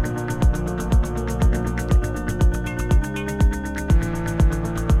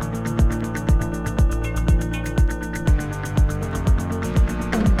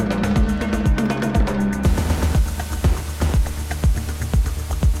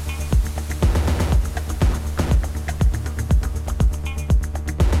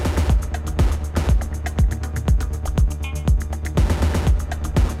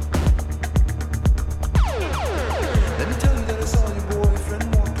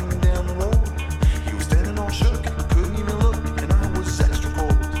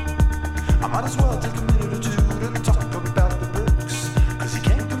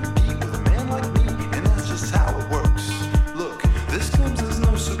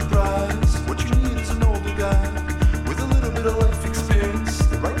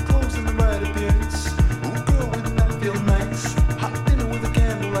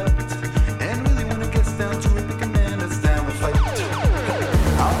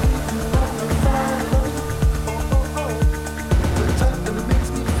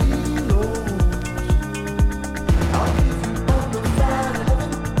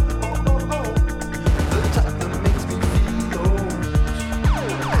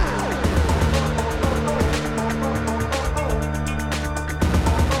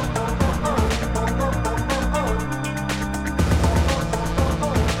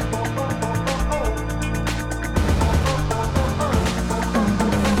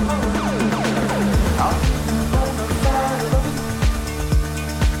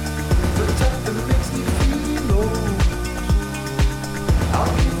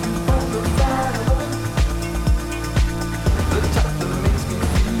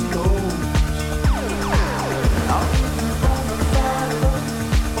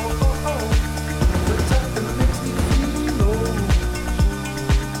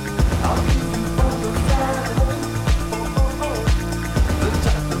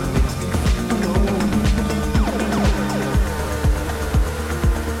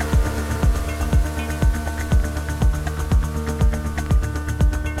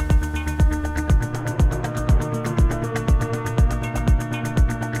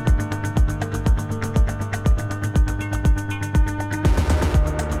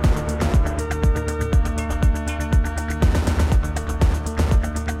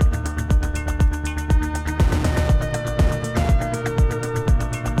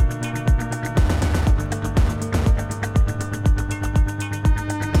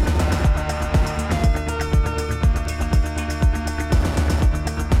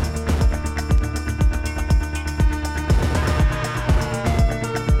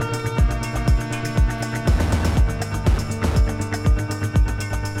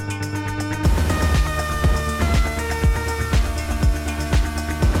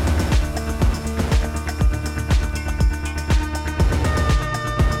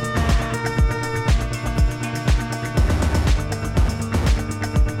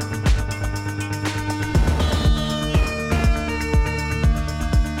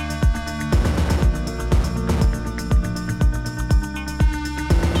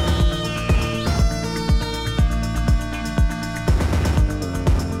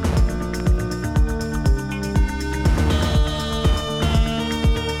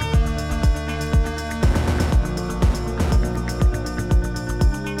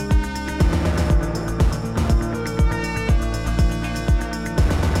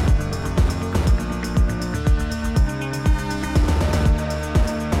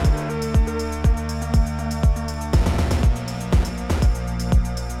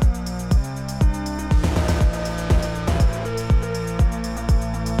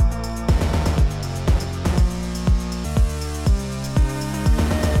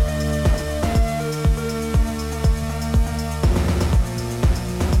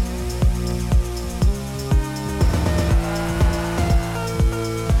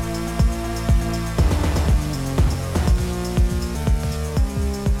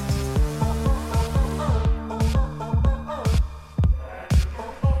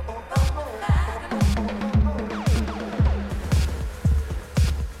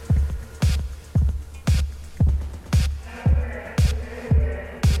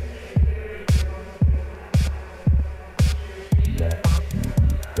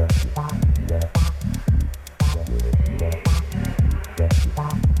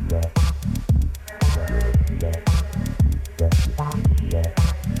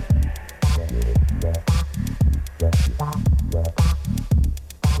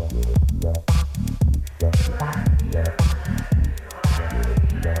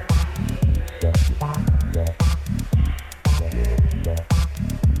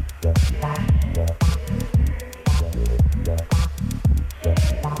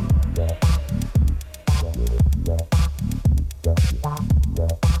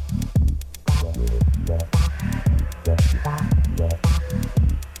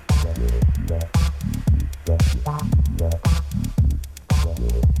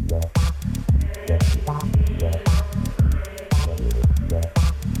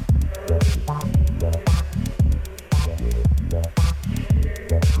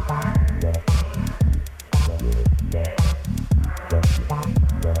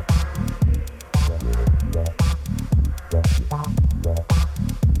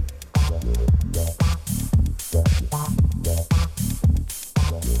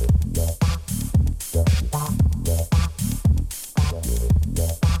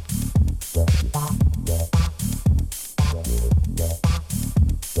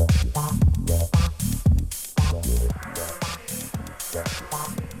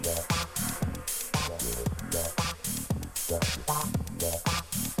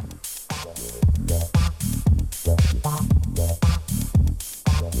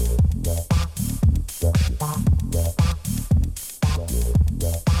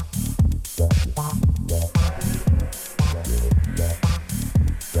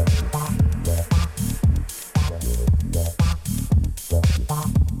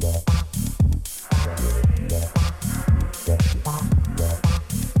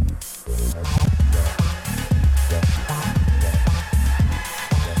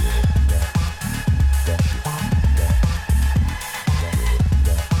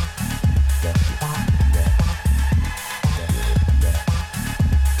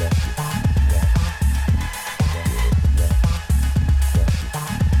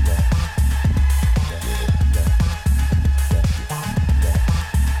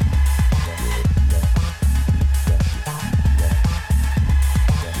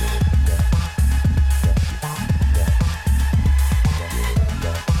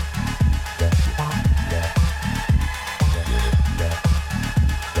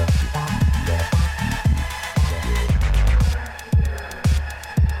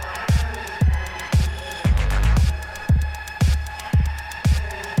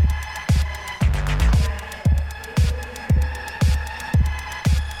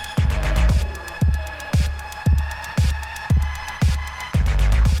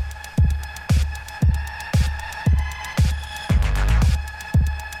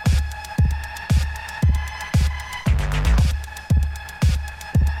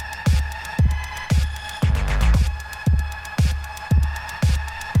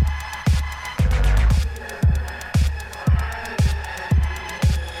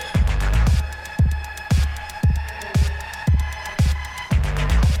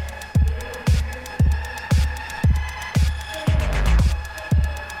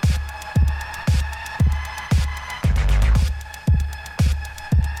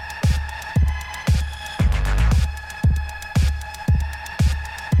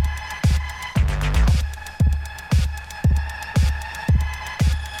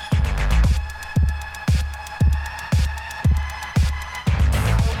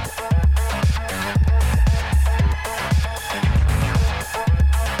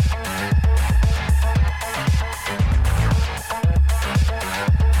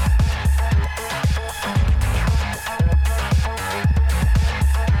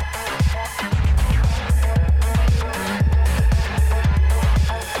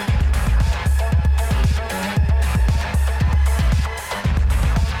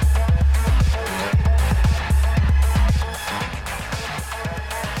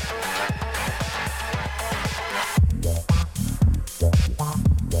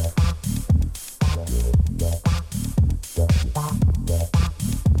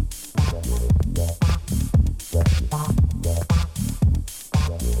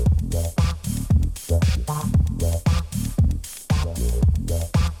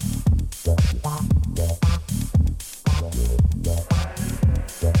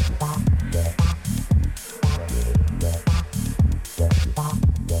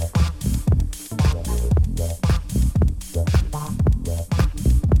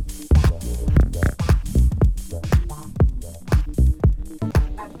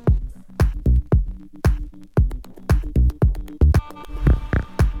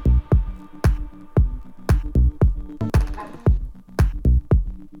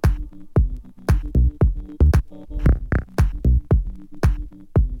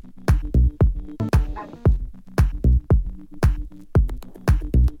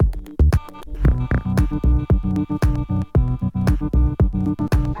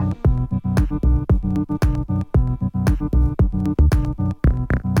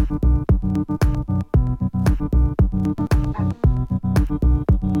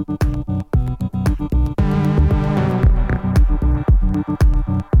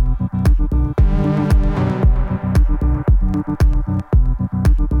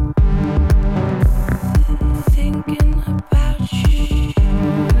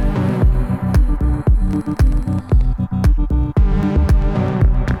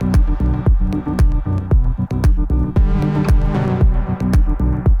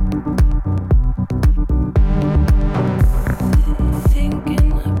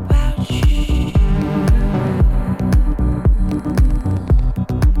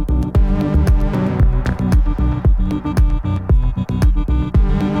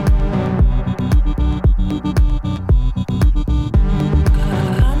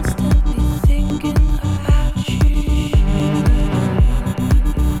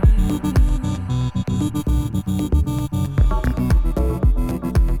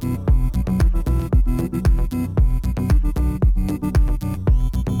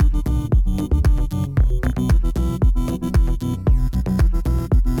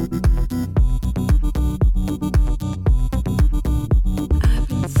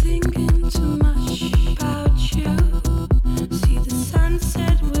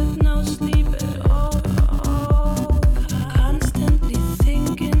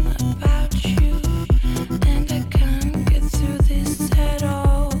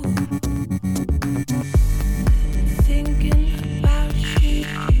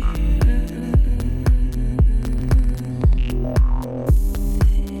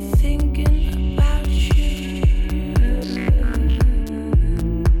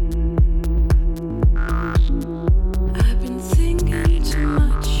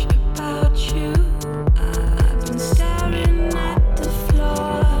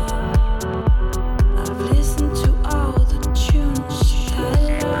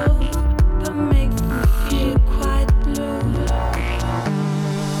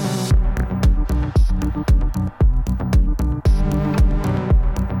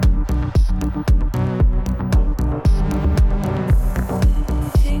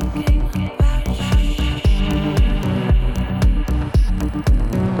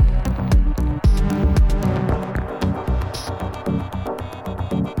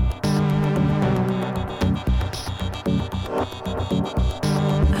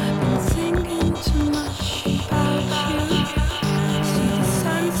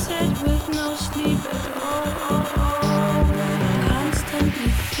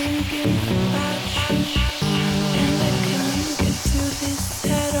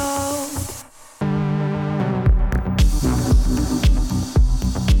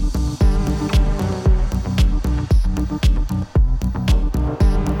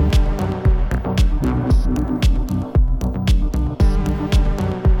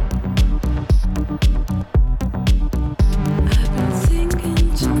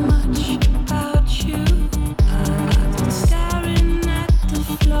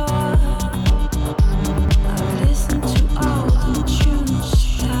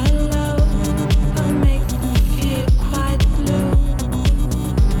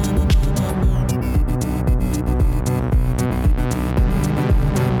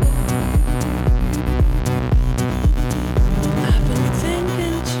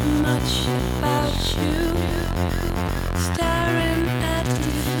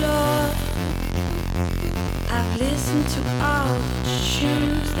 listen to all the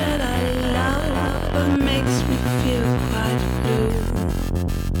tunes that I love, but makes me feel quite blue.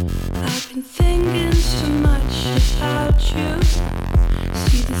 I've been thinking so much about you.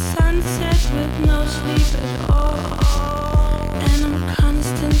 See the sunset with no sleep at all, and I'm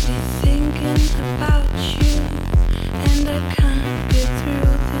constantly thinking about you, and I can't get through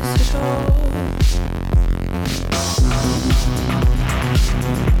this at all.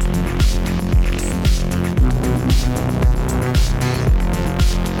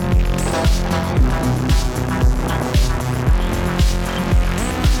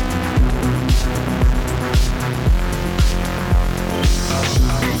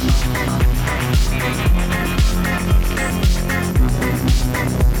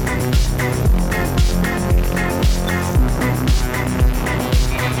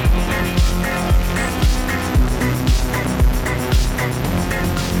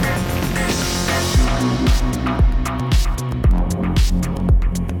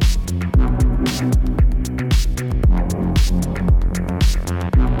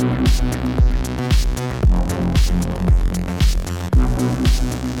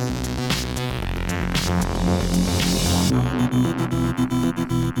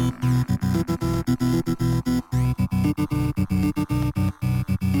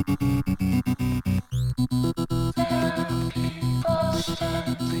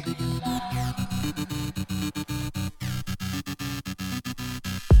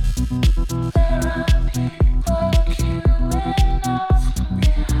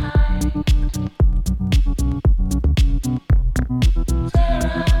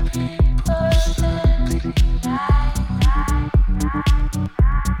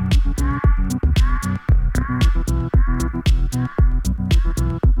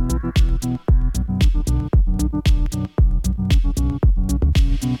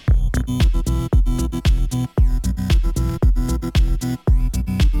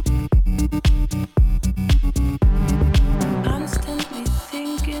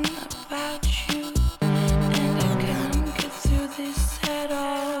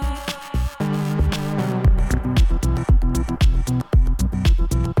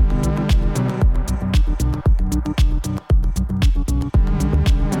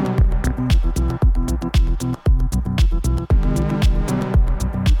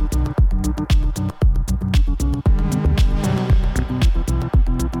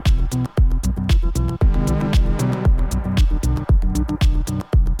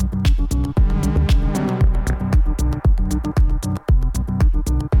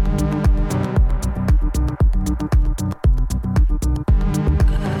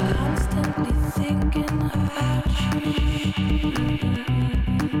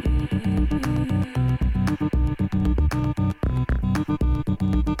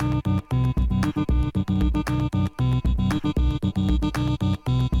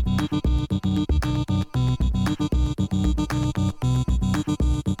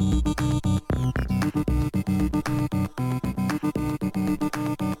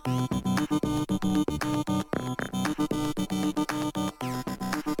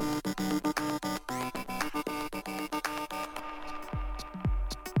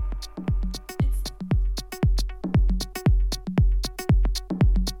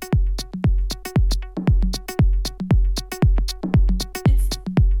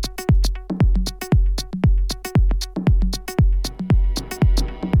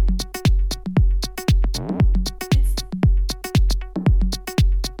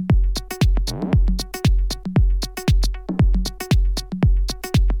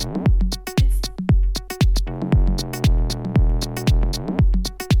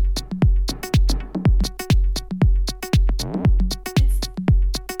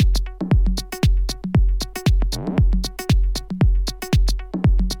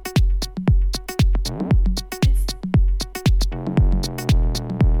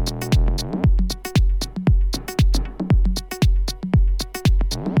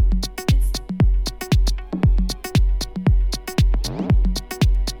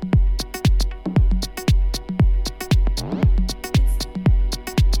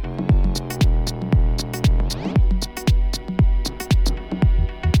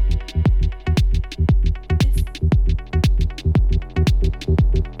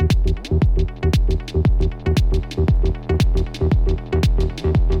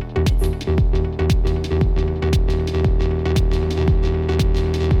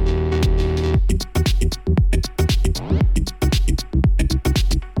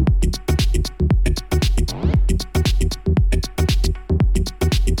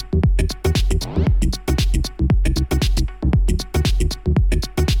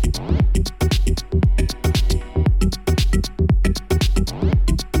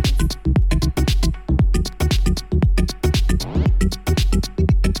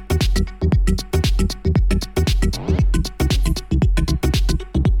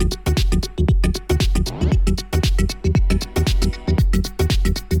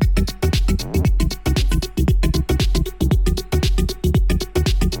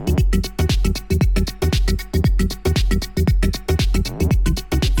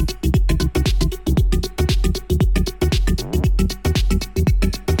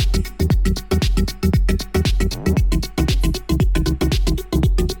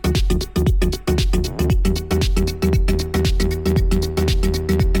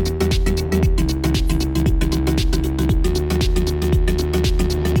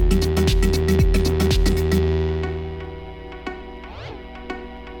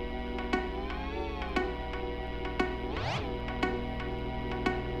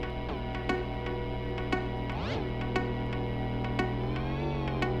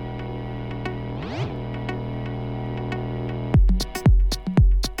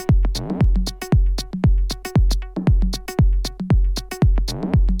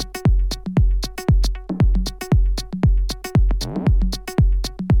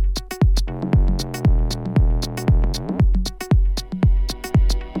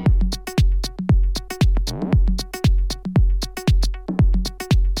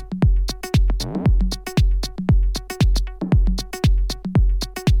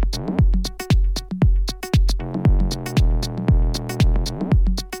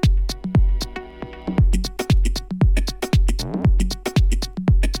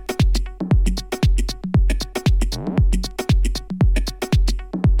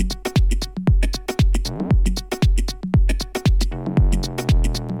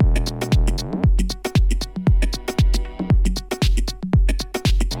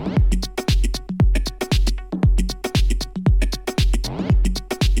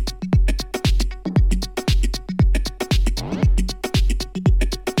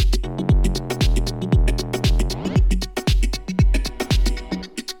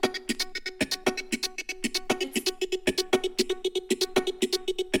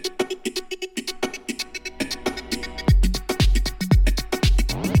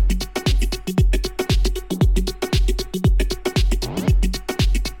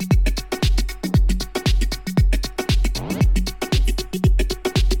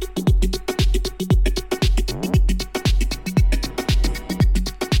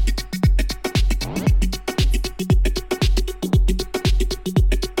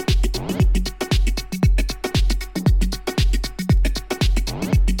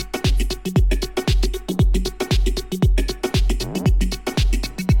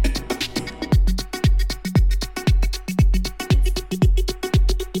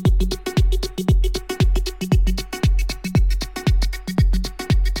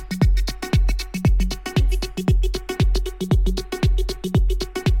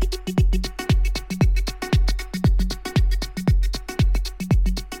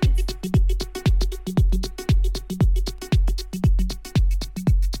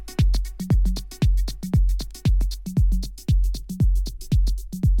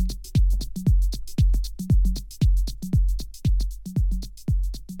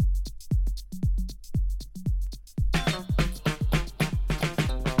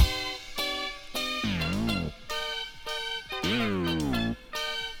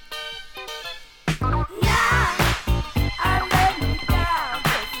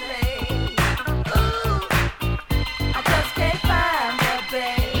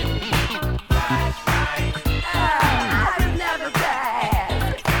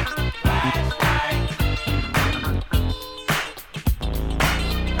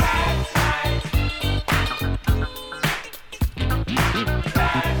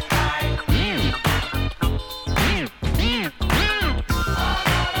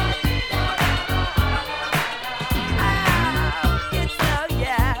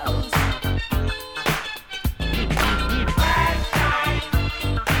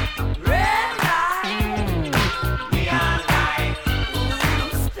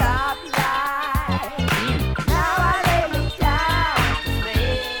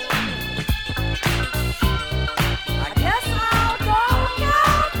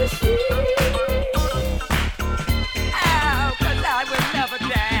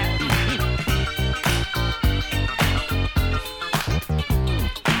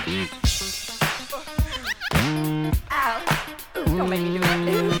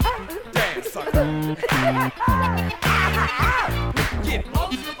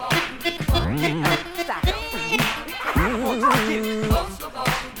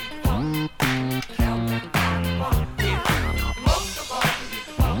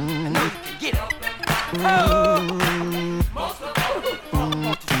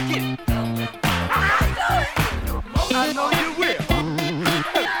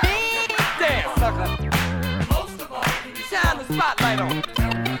 spotlight on.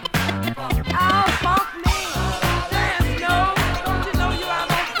 Oh, funk me. Dance, no. Don't you know you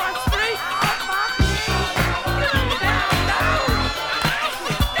out on Front Street? Funk me. Get on down, down.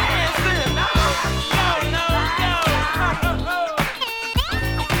 Dancing, no. No, no, no.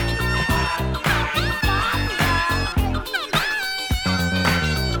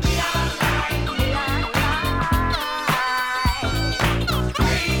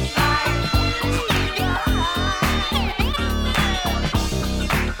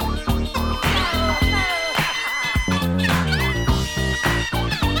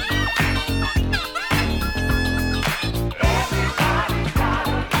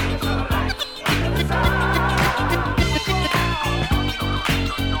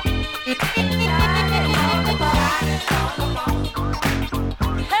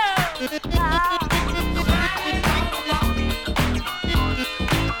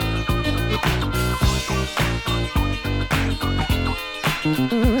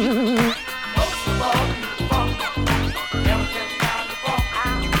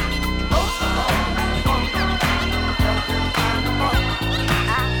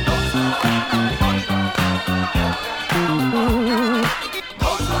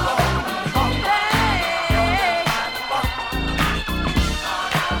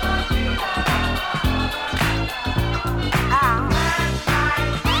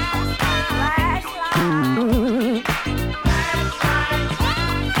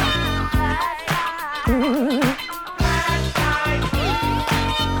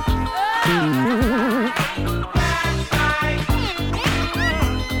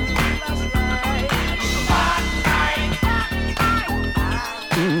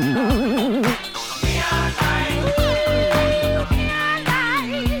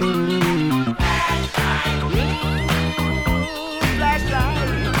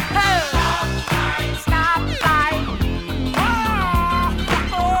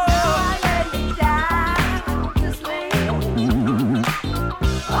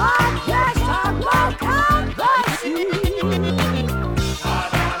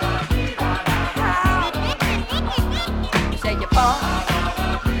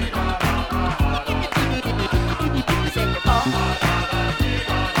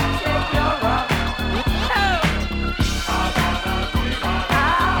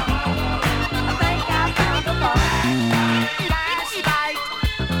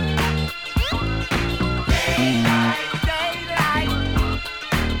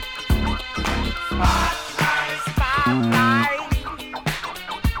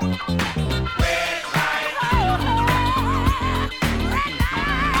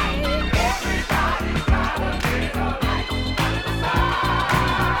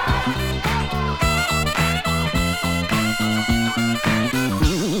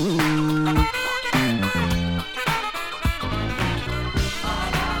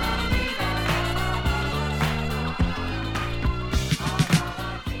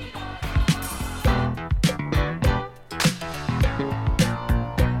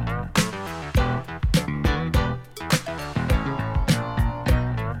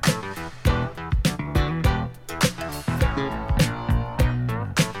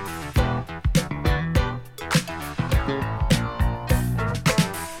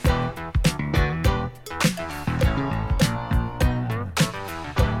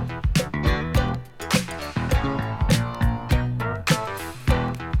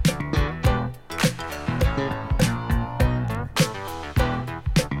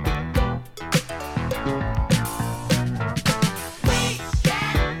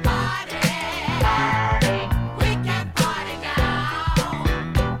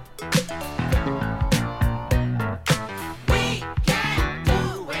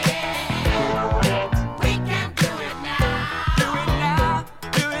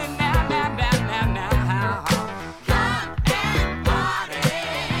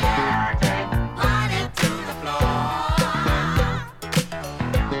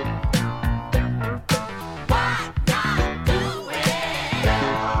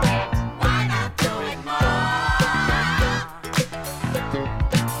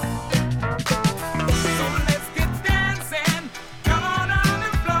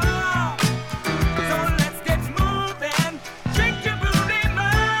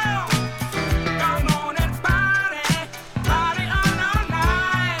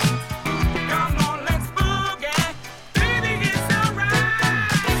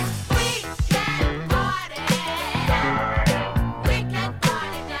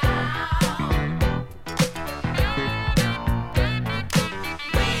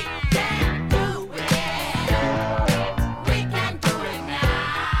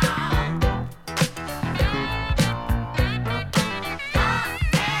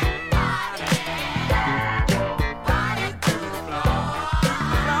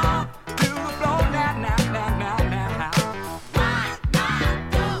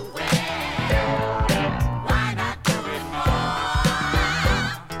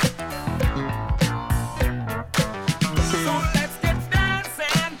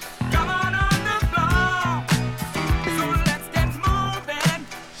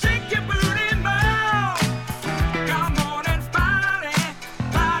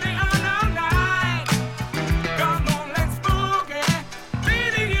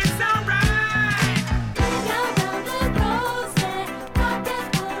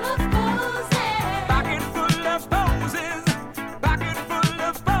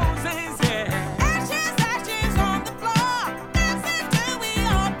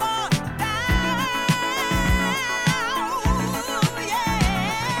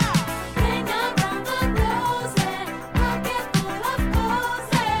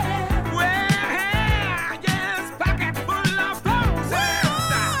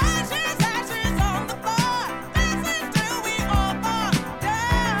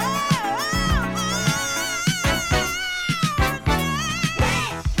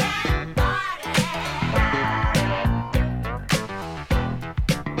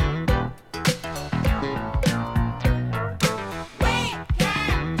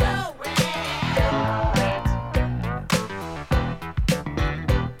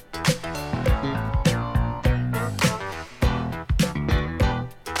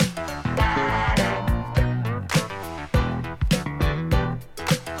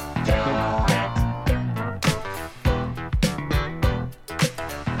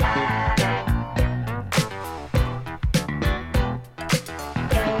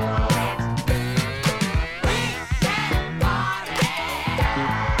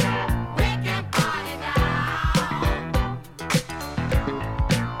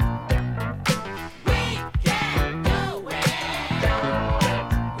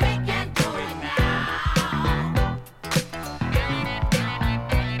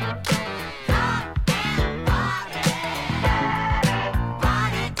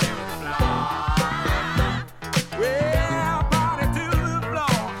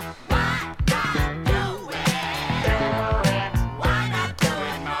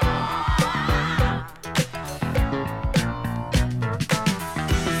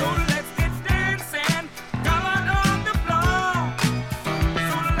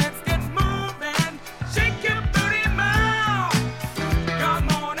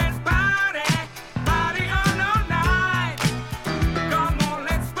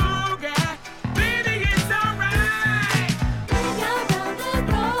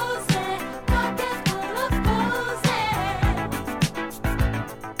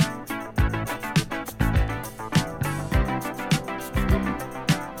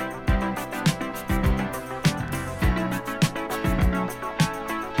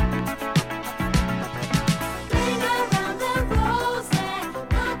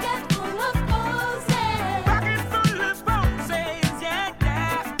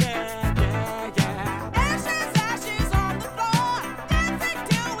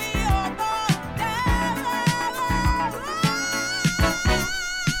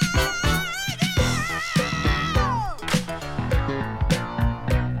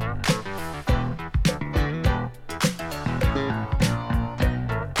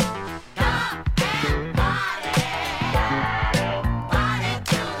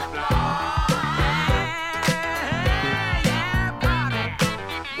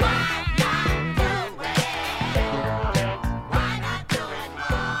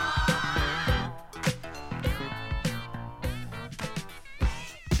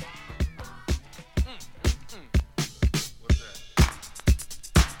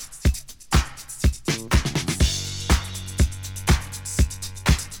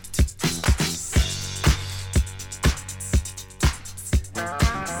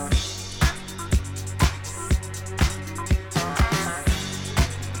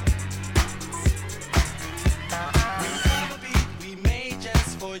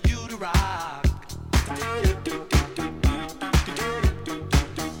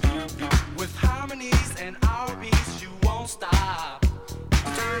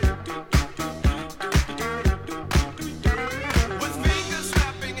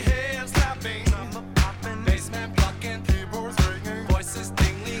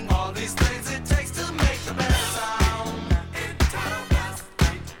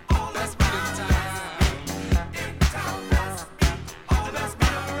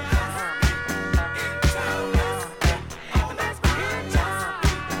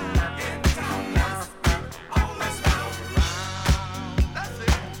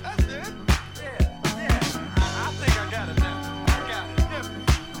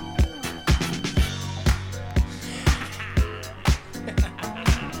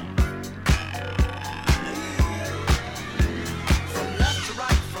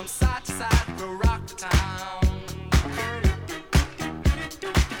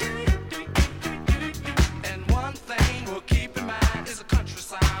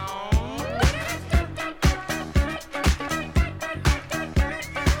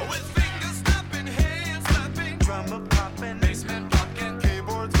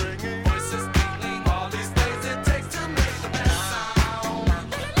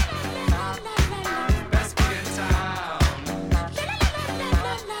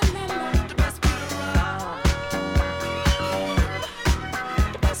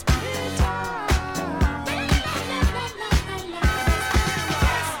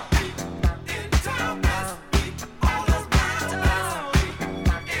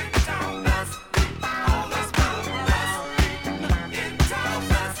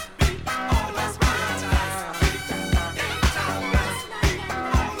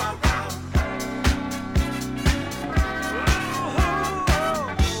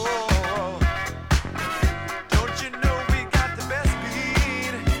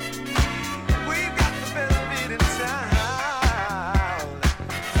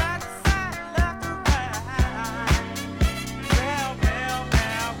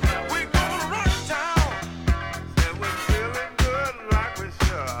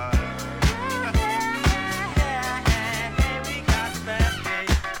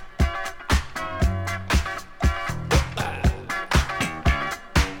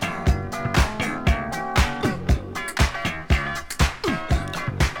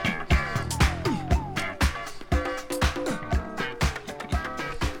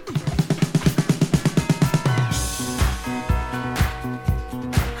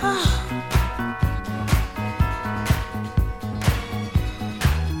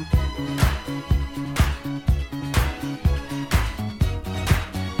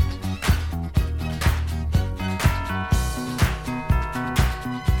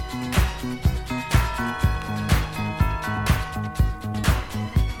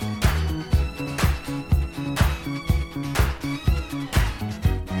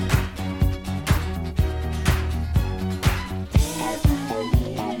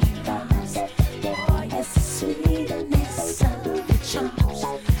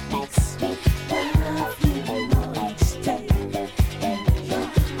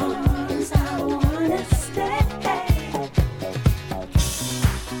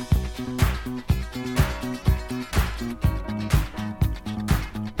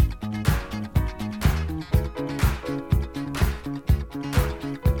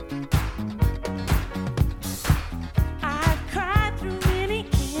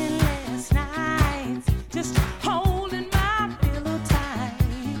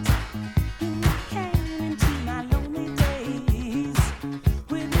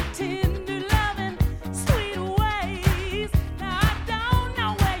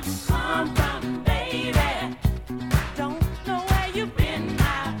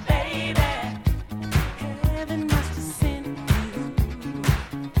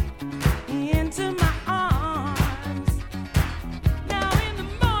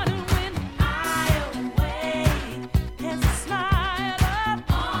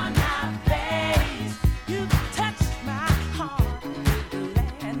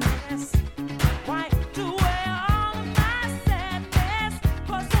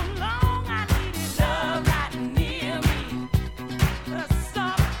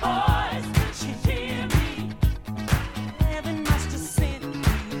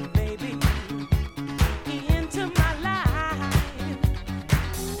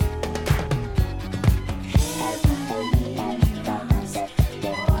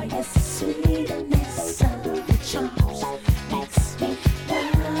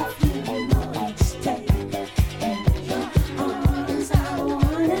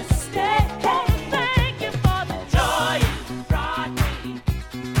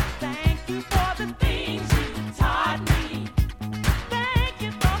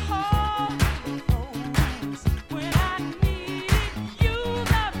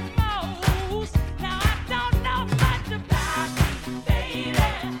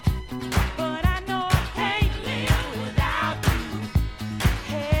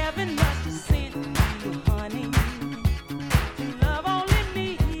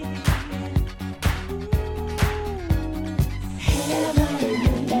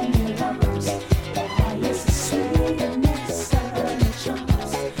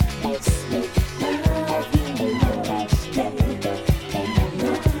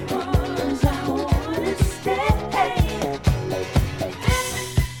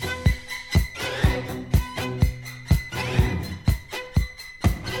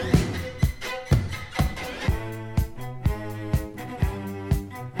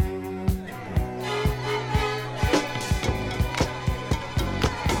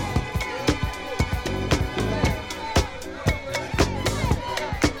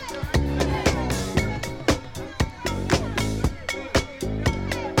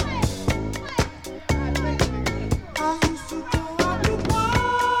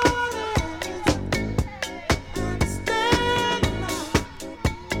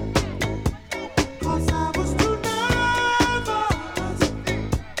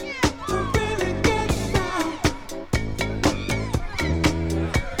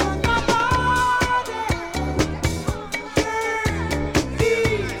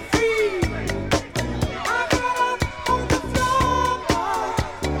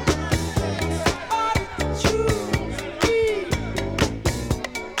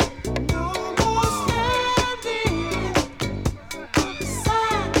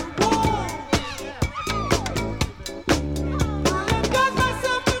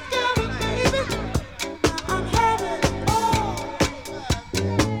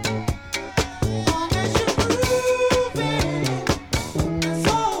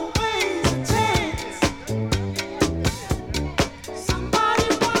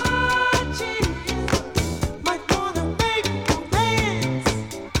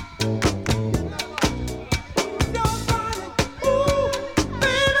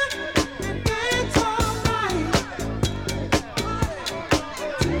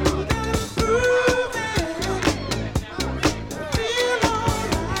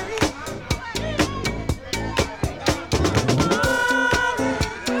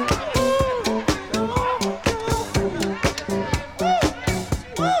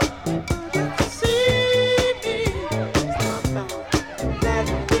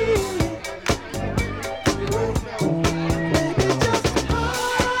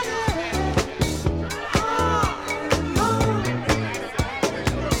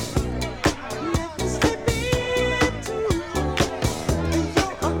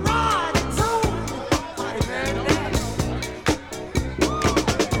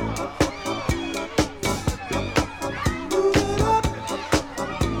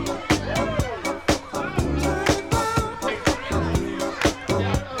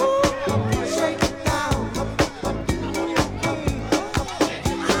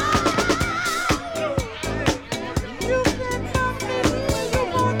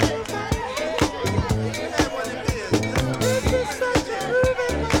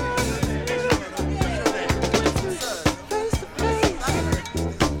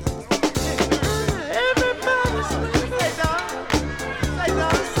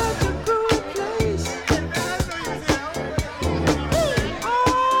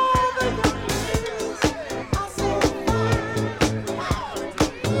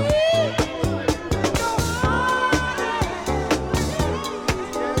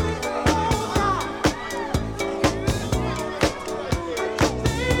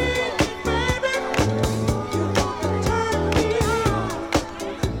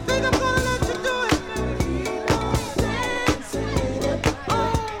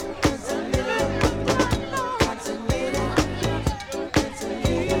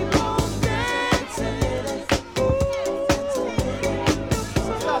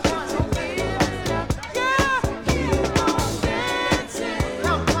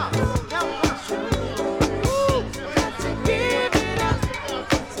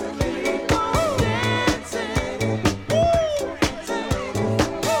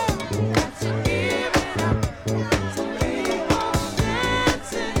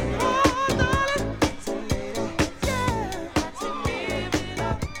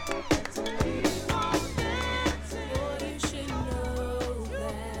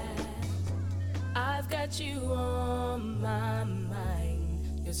 got you on my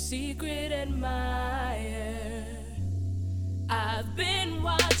mind, your secret admirer. I've been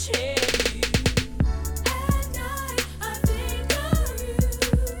watching you. At night, I think of you.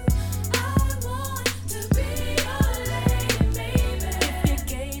 I want to be your lady, baby. If your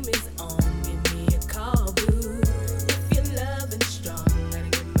game is on, give me a call, boo. If you're loving strong, let me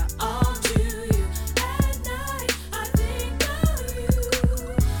give my all to you. At night, I think of you.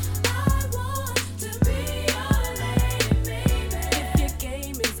 I want to be your lady, baby. If your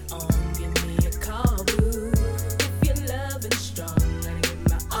game is on, give me a call, boo. If you're loving strong, let me give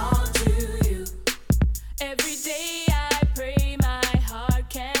my all to you. Every day I pray my heart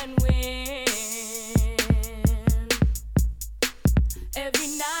can win. Every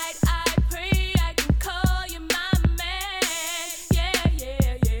night I pray I can call you my man. Yeah,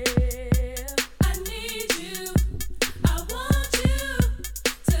 yeah, yeah. I need you. I want you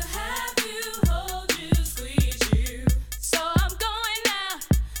to have you, hold you, squeeze you. So I'm going out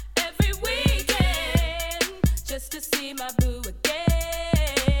every weekend just to see my boo again.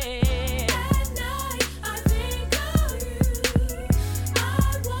 At night I think of you.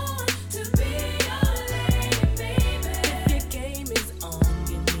 I want to be your lady, baby. If your game is on,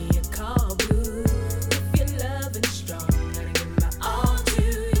 give me a call, boo. If you're loving strong, let me give my all to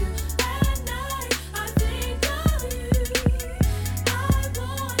you. At night I think of you. I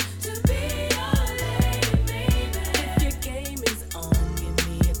want to be your lady, baby. If your game is on, give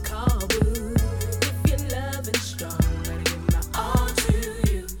me a call, boo. If you're loving strong, let me give my all to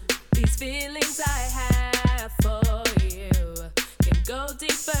you. These feelings I have for you can go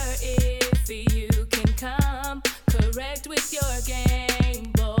deeper if you can come correct with your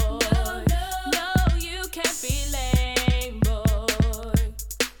game, boy. No, you can't be lame, boy.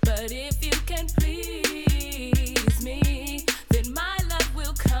 But if you can please me, then my love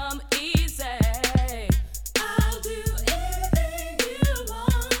will come easy. I'll do anything you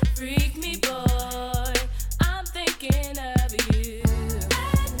want. Freak me, boy. I'm thinking of you.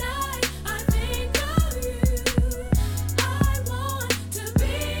 At night, I think of you. I want to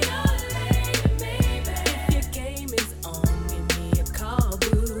be your lady, baby. If your game is on, give me a call,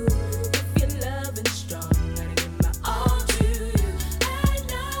 boo. If you're loving strong, let me give my all to you. At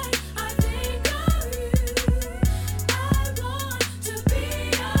night, I think of you. I want to be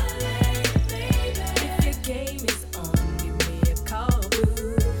your lady, baby. If your game is on, give me a call,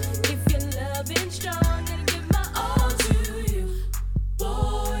 boo. If you're loving strong, let me give my all to you.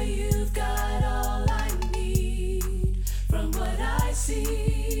 Boy, you've got all I need from what I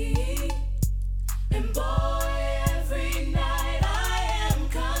see. And boy, every night I am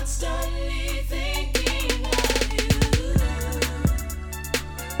constantly thinking of you.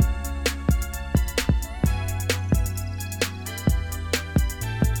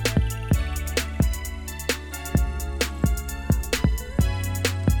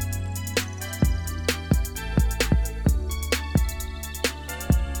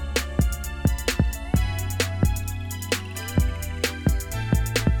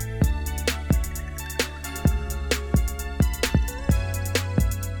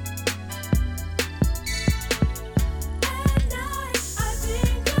 At night, I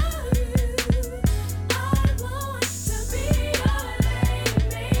think of you. I want to be your lady,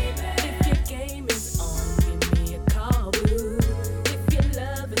 baby. If your game is on, give me a call, boo. If you're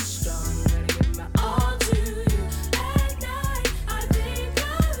loving strong, let me give my all to you. At night, I think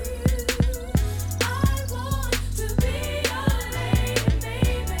of you. I want to be your lady,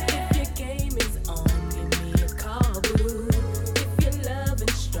 baby. If your game is on, give me a call, boo. If you're loving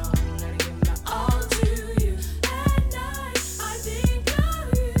strong, let me give my all to you. At night, I think of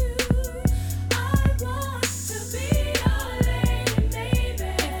you. I want to be your lady, baby.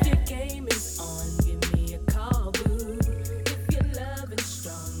 If your game is on, give me a call, boo. If you're loving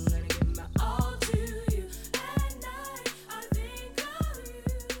strong, let me give my all to you. At night, I think of you.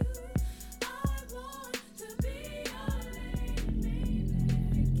 I want to be your lady,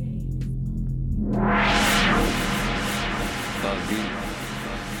 baby.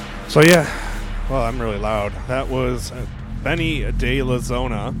 So yeah, well, I'm really loud. That was Benny De La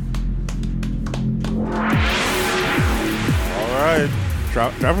Zona. All right.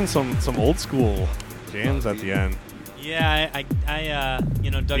 Dropping some old school jams at the end. Yeah, I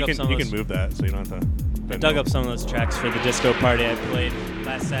dug You up some can, of you those. can move that so you don't have to. I bend dug over. up some of those tracks for the disco party I played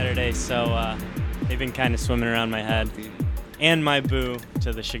last Saturday, so they've been kind of swimming around my head. And my boo,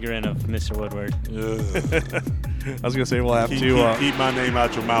 to the chagrin of Mr. Woodward. I was gonna say we'll have to Keep my name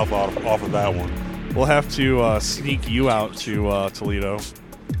out your mouth off of that one. we'll have to sneak you out to Toledo.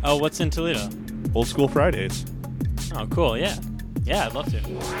 Oh, what's in Toledo? Old School Fridays. Oh, cool, yeah. Yeah, I'd love to.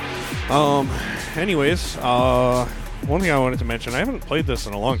 Anyways, one thing I wanted to mention, I haven't played this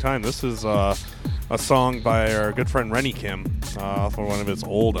in a long time. This is a song by our good friend Rennie Kim off of one of his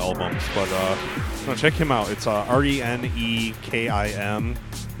old albums. But no, check him out. It's RENEKIM.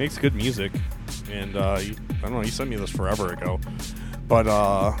 Makes good music. And I don't know, he sent me this forever ago. But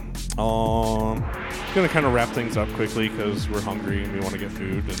going to kind of wrap things up quickly because we're hungry and we want to get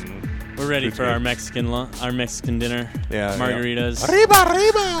food. And we're ready for our Mexican dinner. Yeah, margaritas. Yeah.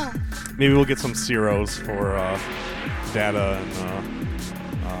 Arriba! Maybe we'll get some Ciros for Data and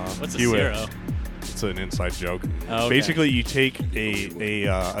What's Hewitt. a Ciro? It's an inside joke. Oh, okay. Basically, you take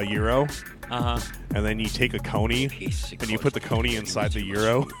a euro, and then you take a coney, and you put the coney inside the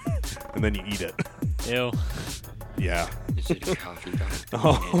euro, and then you eat it. Ew. Yeah.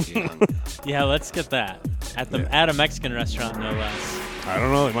 Yeah, let's get that at a Mexican restaurant, no less. I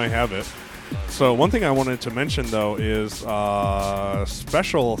don't know. They might have it. So one thing I wanted to mention though is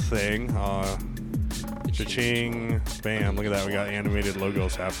special thing. Cha-ching, bam! Look at that. We got animated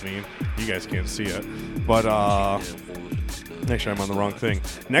logos happening. You guys can't see it, but actually I'm on the wrong thing.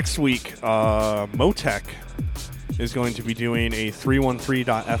 Next week, Motec is going to be doing a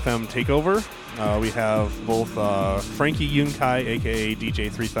 313.fm takeover. We have both Frankie Yunkai, aka DJ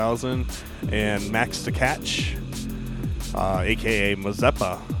 3000, and Max to Catch, aka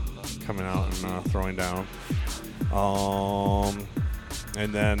Mazeppa, coming out and throwing down.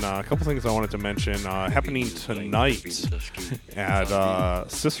 And then a couple things I wanted to mention happening tonight at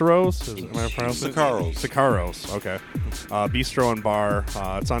Cicero's. Am I pronouncing it? Sicaro's. Okay. Bistro and Bar.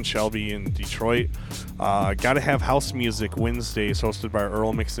 It's on Shelby in Detroit. Gotta Have House Music Wednesdays, hosted by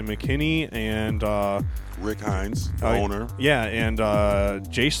Earl Mixon McKinney and Rick Hines, the owner. Yeah, and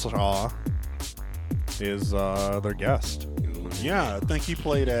Jay Shaw is their guest. Yeah, I think he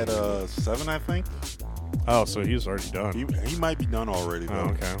played at 7, I think. Oh, so he's already done. He might be done already, though. Oh,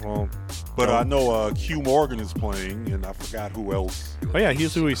 okay, well... But I know Q Morgan is playing, and I forgot who else. Oh, yeah,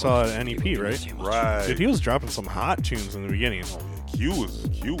 he's who we saw at NEP, right? Right. Dude, he was dropping some hot tunes in the beginning. Oh, yeah,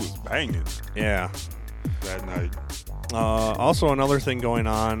 Q was banging. Yeah. That night. Also, another thing going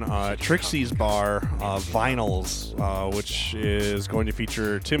on, Trixie's Bar, Vinyls, which is going to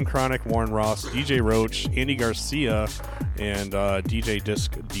feature Tim Chronic, Warren Ross, DJ Roach, Andy Garcia, and DJ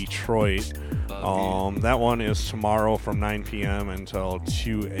Disc Detroit. That one is tomorrow from 9 p.m. until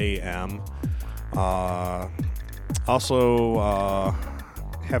 2 a.m. Also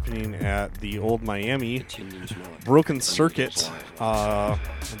happening at the Old Miami, Broken Circuit,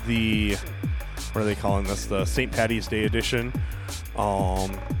 what are they calling this? The St. Patty's Day edition.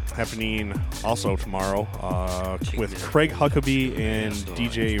 Happening also tomorrow with Craig Huckabee and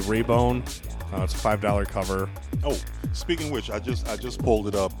DJ Raybone. It's a $5 cover. Oh, speaking of which, I just pulled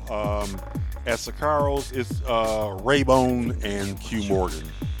it up. At Sicaro's, it's Raybone and Q Morgan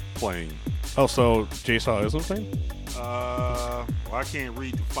playing. Oh, so Jay Saw isn't playing? Well, I can't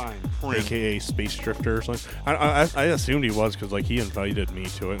read the fine print. AKA Space Drifter or something. I assumed he was because like he invited me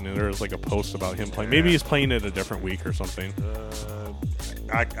to it, and there was like a post about him playing. Maybe he's playing it a different week or something.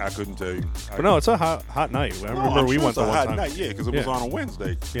 I couldn't tell you. But no, it's a hot night. I remember we went the one time. Night, yeah, because it was on a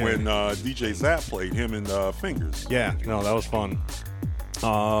Wednesday when DJ Zap played him and Fingers. Yeah, no, that was fun.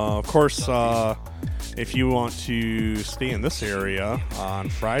 Of course, if you want to stay in this area on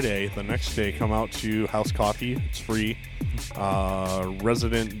Friday, the next day, come out to House Coffee. It's free.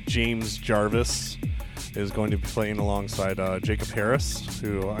 Resident James Jarvis is going to be playing alongside Jacob Harris,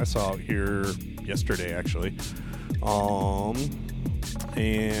 who I saw out here yesterday, actually.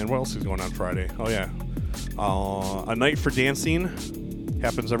 And what else is going on Friday? Oh, yeah. A Night for Dancing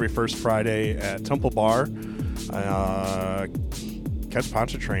happens every first Friday at Temple Bar. Catch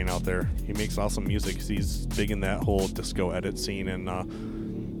Pontchartrain out there. He makes awesome music. He's big in that whole disco edit scene, and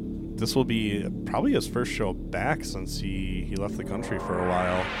this will be probably his first show back since he left the country for a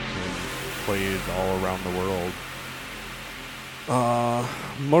while and played all around the world.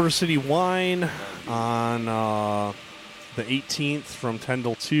 Motor City Wine on the 18th from 10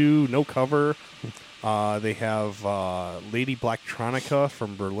 till 2, no cover. They have Lady Blacktronica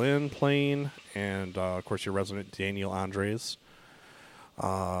from Berlin playing, and of course your resident Daniel Andres.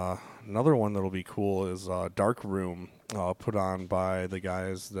 Another one that'll be cool is Dark Room, put on by the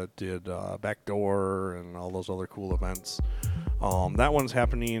guys that did Backdoor and all those other cool events. That one's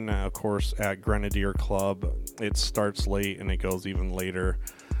happening, of course, at Grenadier Club. It starts late and it goes even later.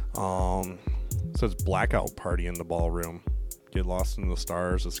 It says Blackout Party in the ballroom. Get lost in the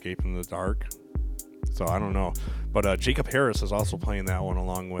stars, escape in the dark. So I don't know. But Jacob Harris is also playing that one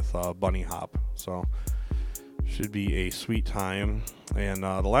along with Bunny Hop. So Should be a sweet time. And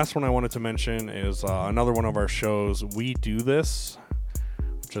the last one I wanted to mention is another one of our shows, We Do This,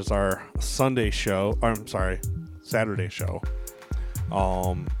 which is our Saturday show.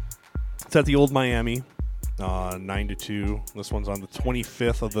 It's at the Old Miami, 9 to 2. This one's on the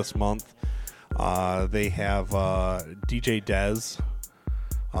 25th of this month. They have DJ Dez,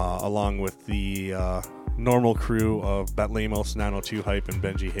 along with the normal crew of Bet Lamos, 902 Hype, and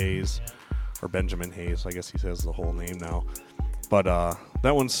Benji Hayes, or Benjamin Hayes. I guess he says the whole name now. But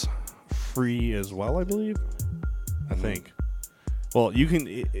that one's free as well, I believe. I think. Well, you can.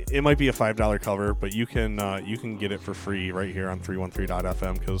 It might be a $5 cover, but you can get it for free right here on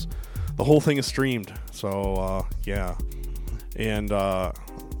 313.fm because the whole thing is streamed. So yeah, and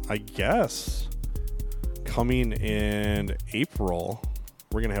I guess coming in April,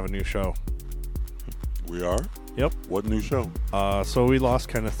 we're gonna have a new show. We are? Yep. What new show? So we lost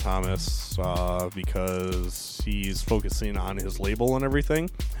Kenneth Thomas because he's focusing on his label and everything.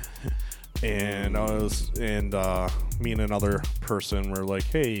 And me and another person were like,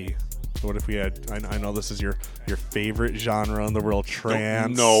 hey, what if we had, I know this is your favorite genre in the world,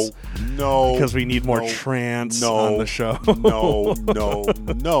 trance. No. Because we need more trance on the show.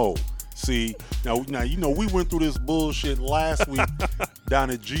 No. See, now you know we went through this bullshit last week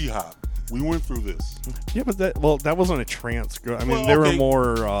down at G-Hop. We went through this. Yeah, but that wasn't a trance. I mean, There were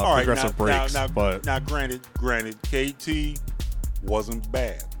more progressive breaks. But now, granted, KT wasn't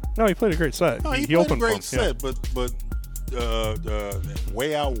bad. No, he played a great set. No, he played opened a great for him, set, but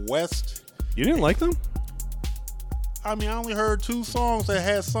Way Out West. You didn't like them? I mean, I only heard 2 songs that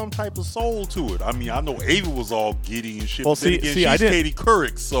had some type of soul to it. I mean, I know Ava was all giddy and shit. Well, but then again, see, I she's didn't. Katie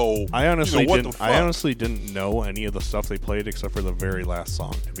Couric, so I honestly what didn't. the fuck? I honestly didn't know any of the stuff they played except for the very last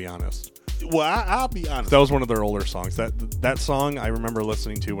song. To be honest, Well, I'll be honest. that was one of their older songs. That song I remember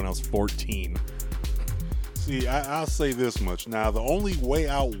listening to when I was 14. See, I'll say this much. Now, the only Way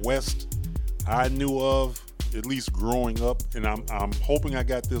Out West I knew of, at least growing up, and I'm hoping I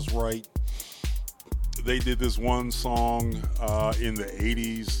got this right. They did this one song in the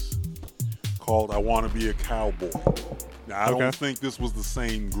 80s called I Want to Be a Cowboy. Now, I don't think this was the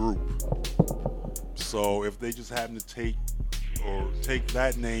same group. So if they just happen to take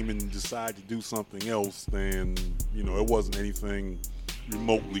that name and decide to do something else, then, you know, it wasn't anything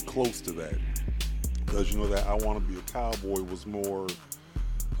remotely close to that. Because, you know, that I Want to Be a Cowboy was more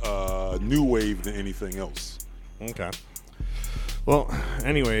new wave than anything else. Okay. Well,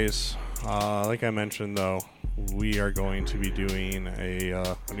 anyways, like I mentioned, though, we are going to be doing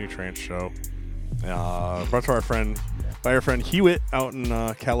a new trance show. Brought to our friend Hewitt out in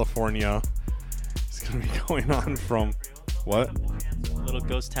California. It's going to be going on from what? Little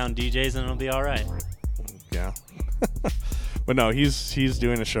ghost town DJs and it'll be all right. Yeah. But no, he's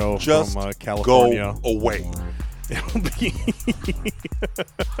doing a show Just from California. Go away.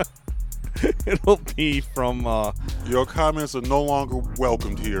 It'll be from Your comments are no longer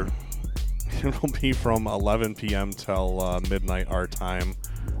welcomed here. it'll be from 11 p.m. till midnight our time.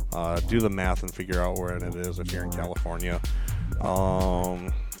 Do the math and figure out where it is if you're in California. I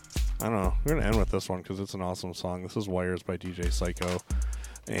don't know. We're gonna end with this one because it's an awesome song. This is Wires by DJ Psycho,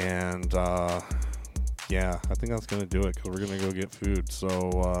 and yeah, I think that's gonna do it because we're gonna go get food.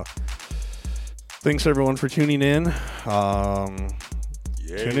 So thanks everyone for tuning in.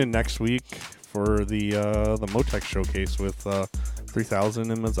 Tune in next week for the Motec showcase with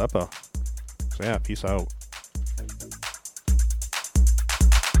 3000 and Mazeppa. So yeah, peace out.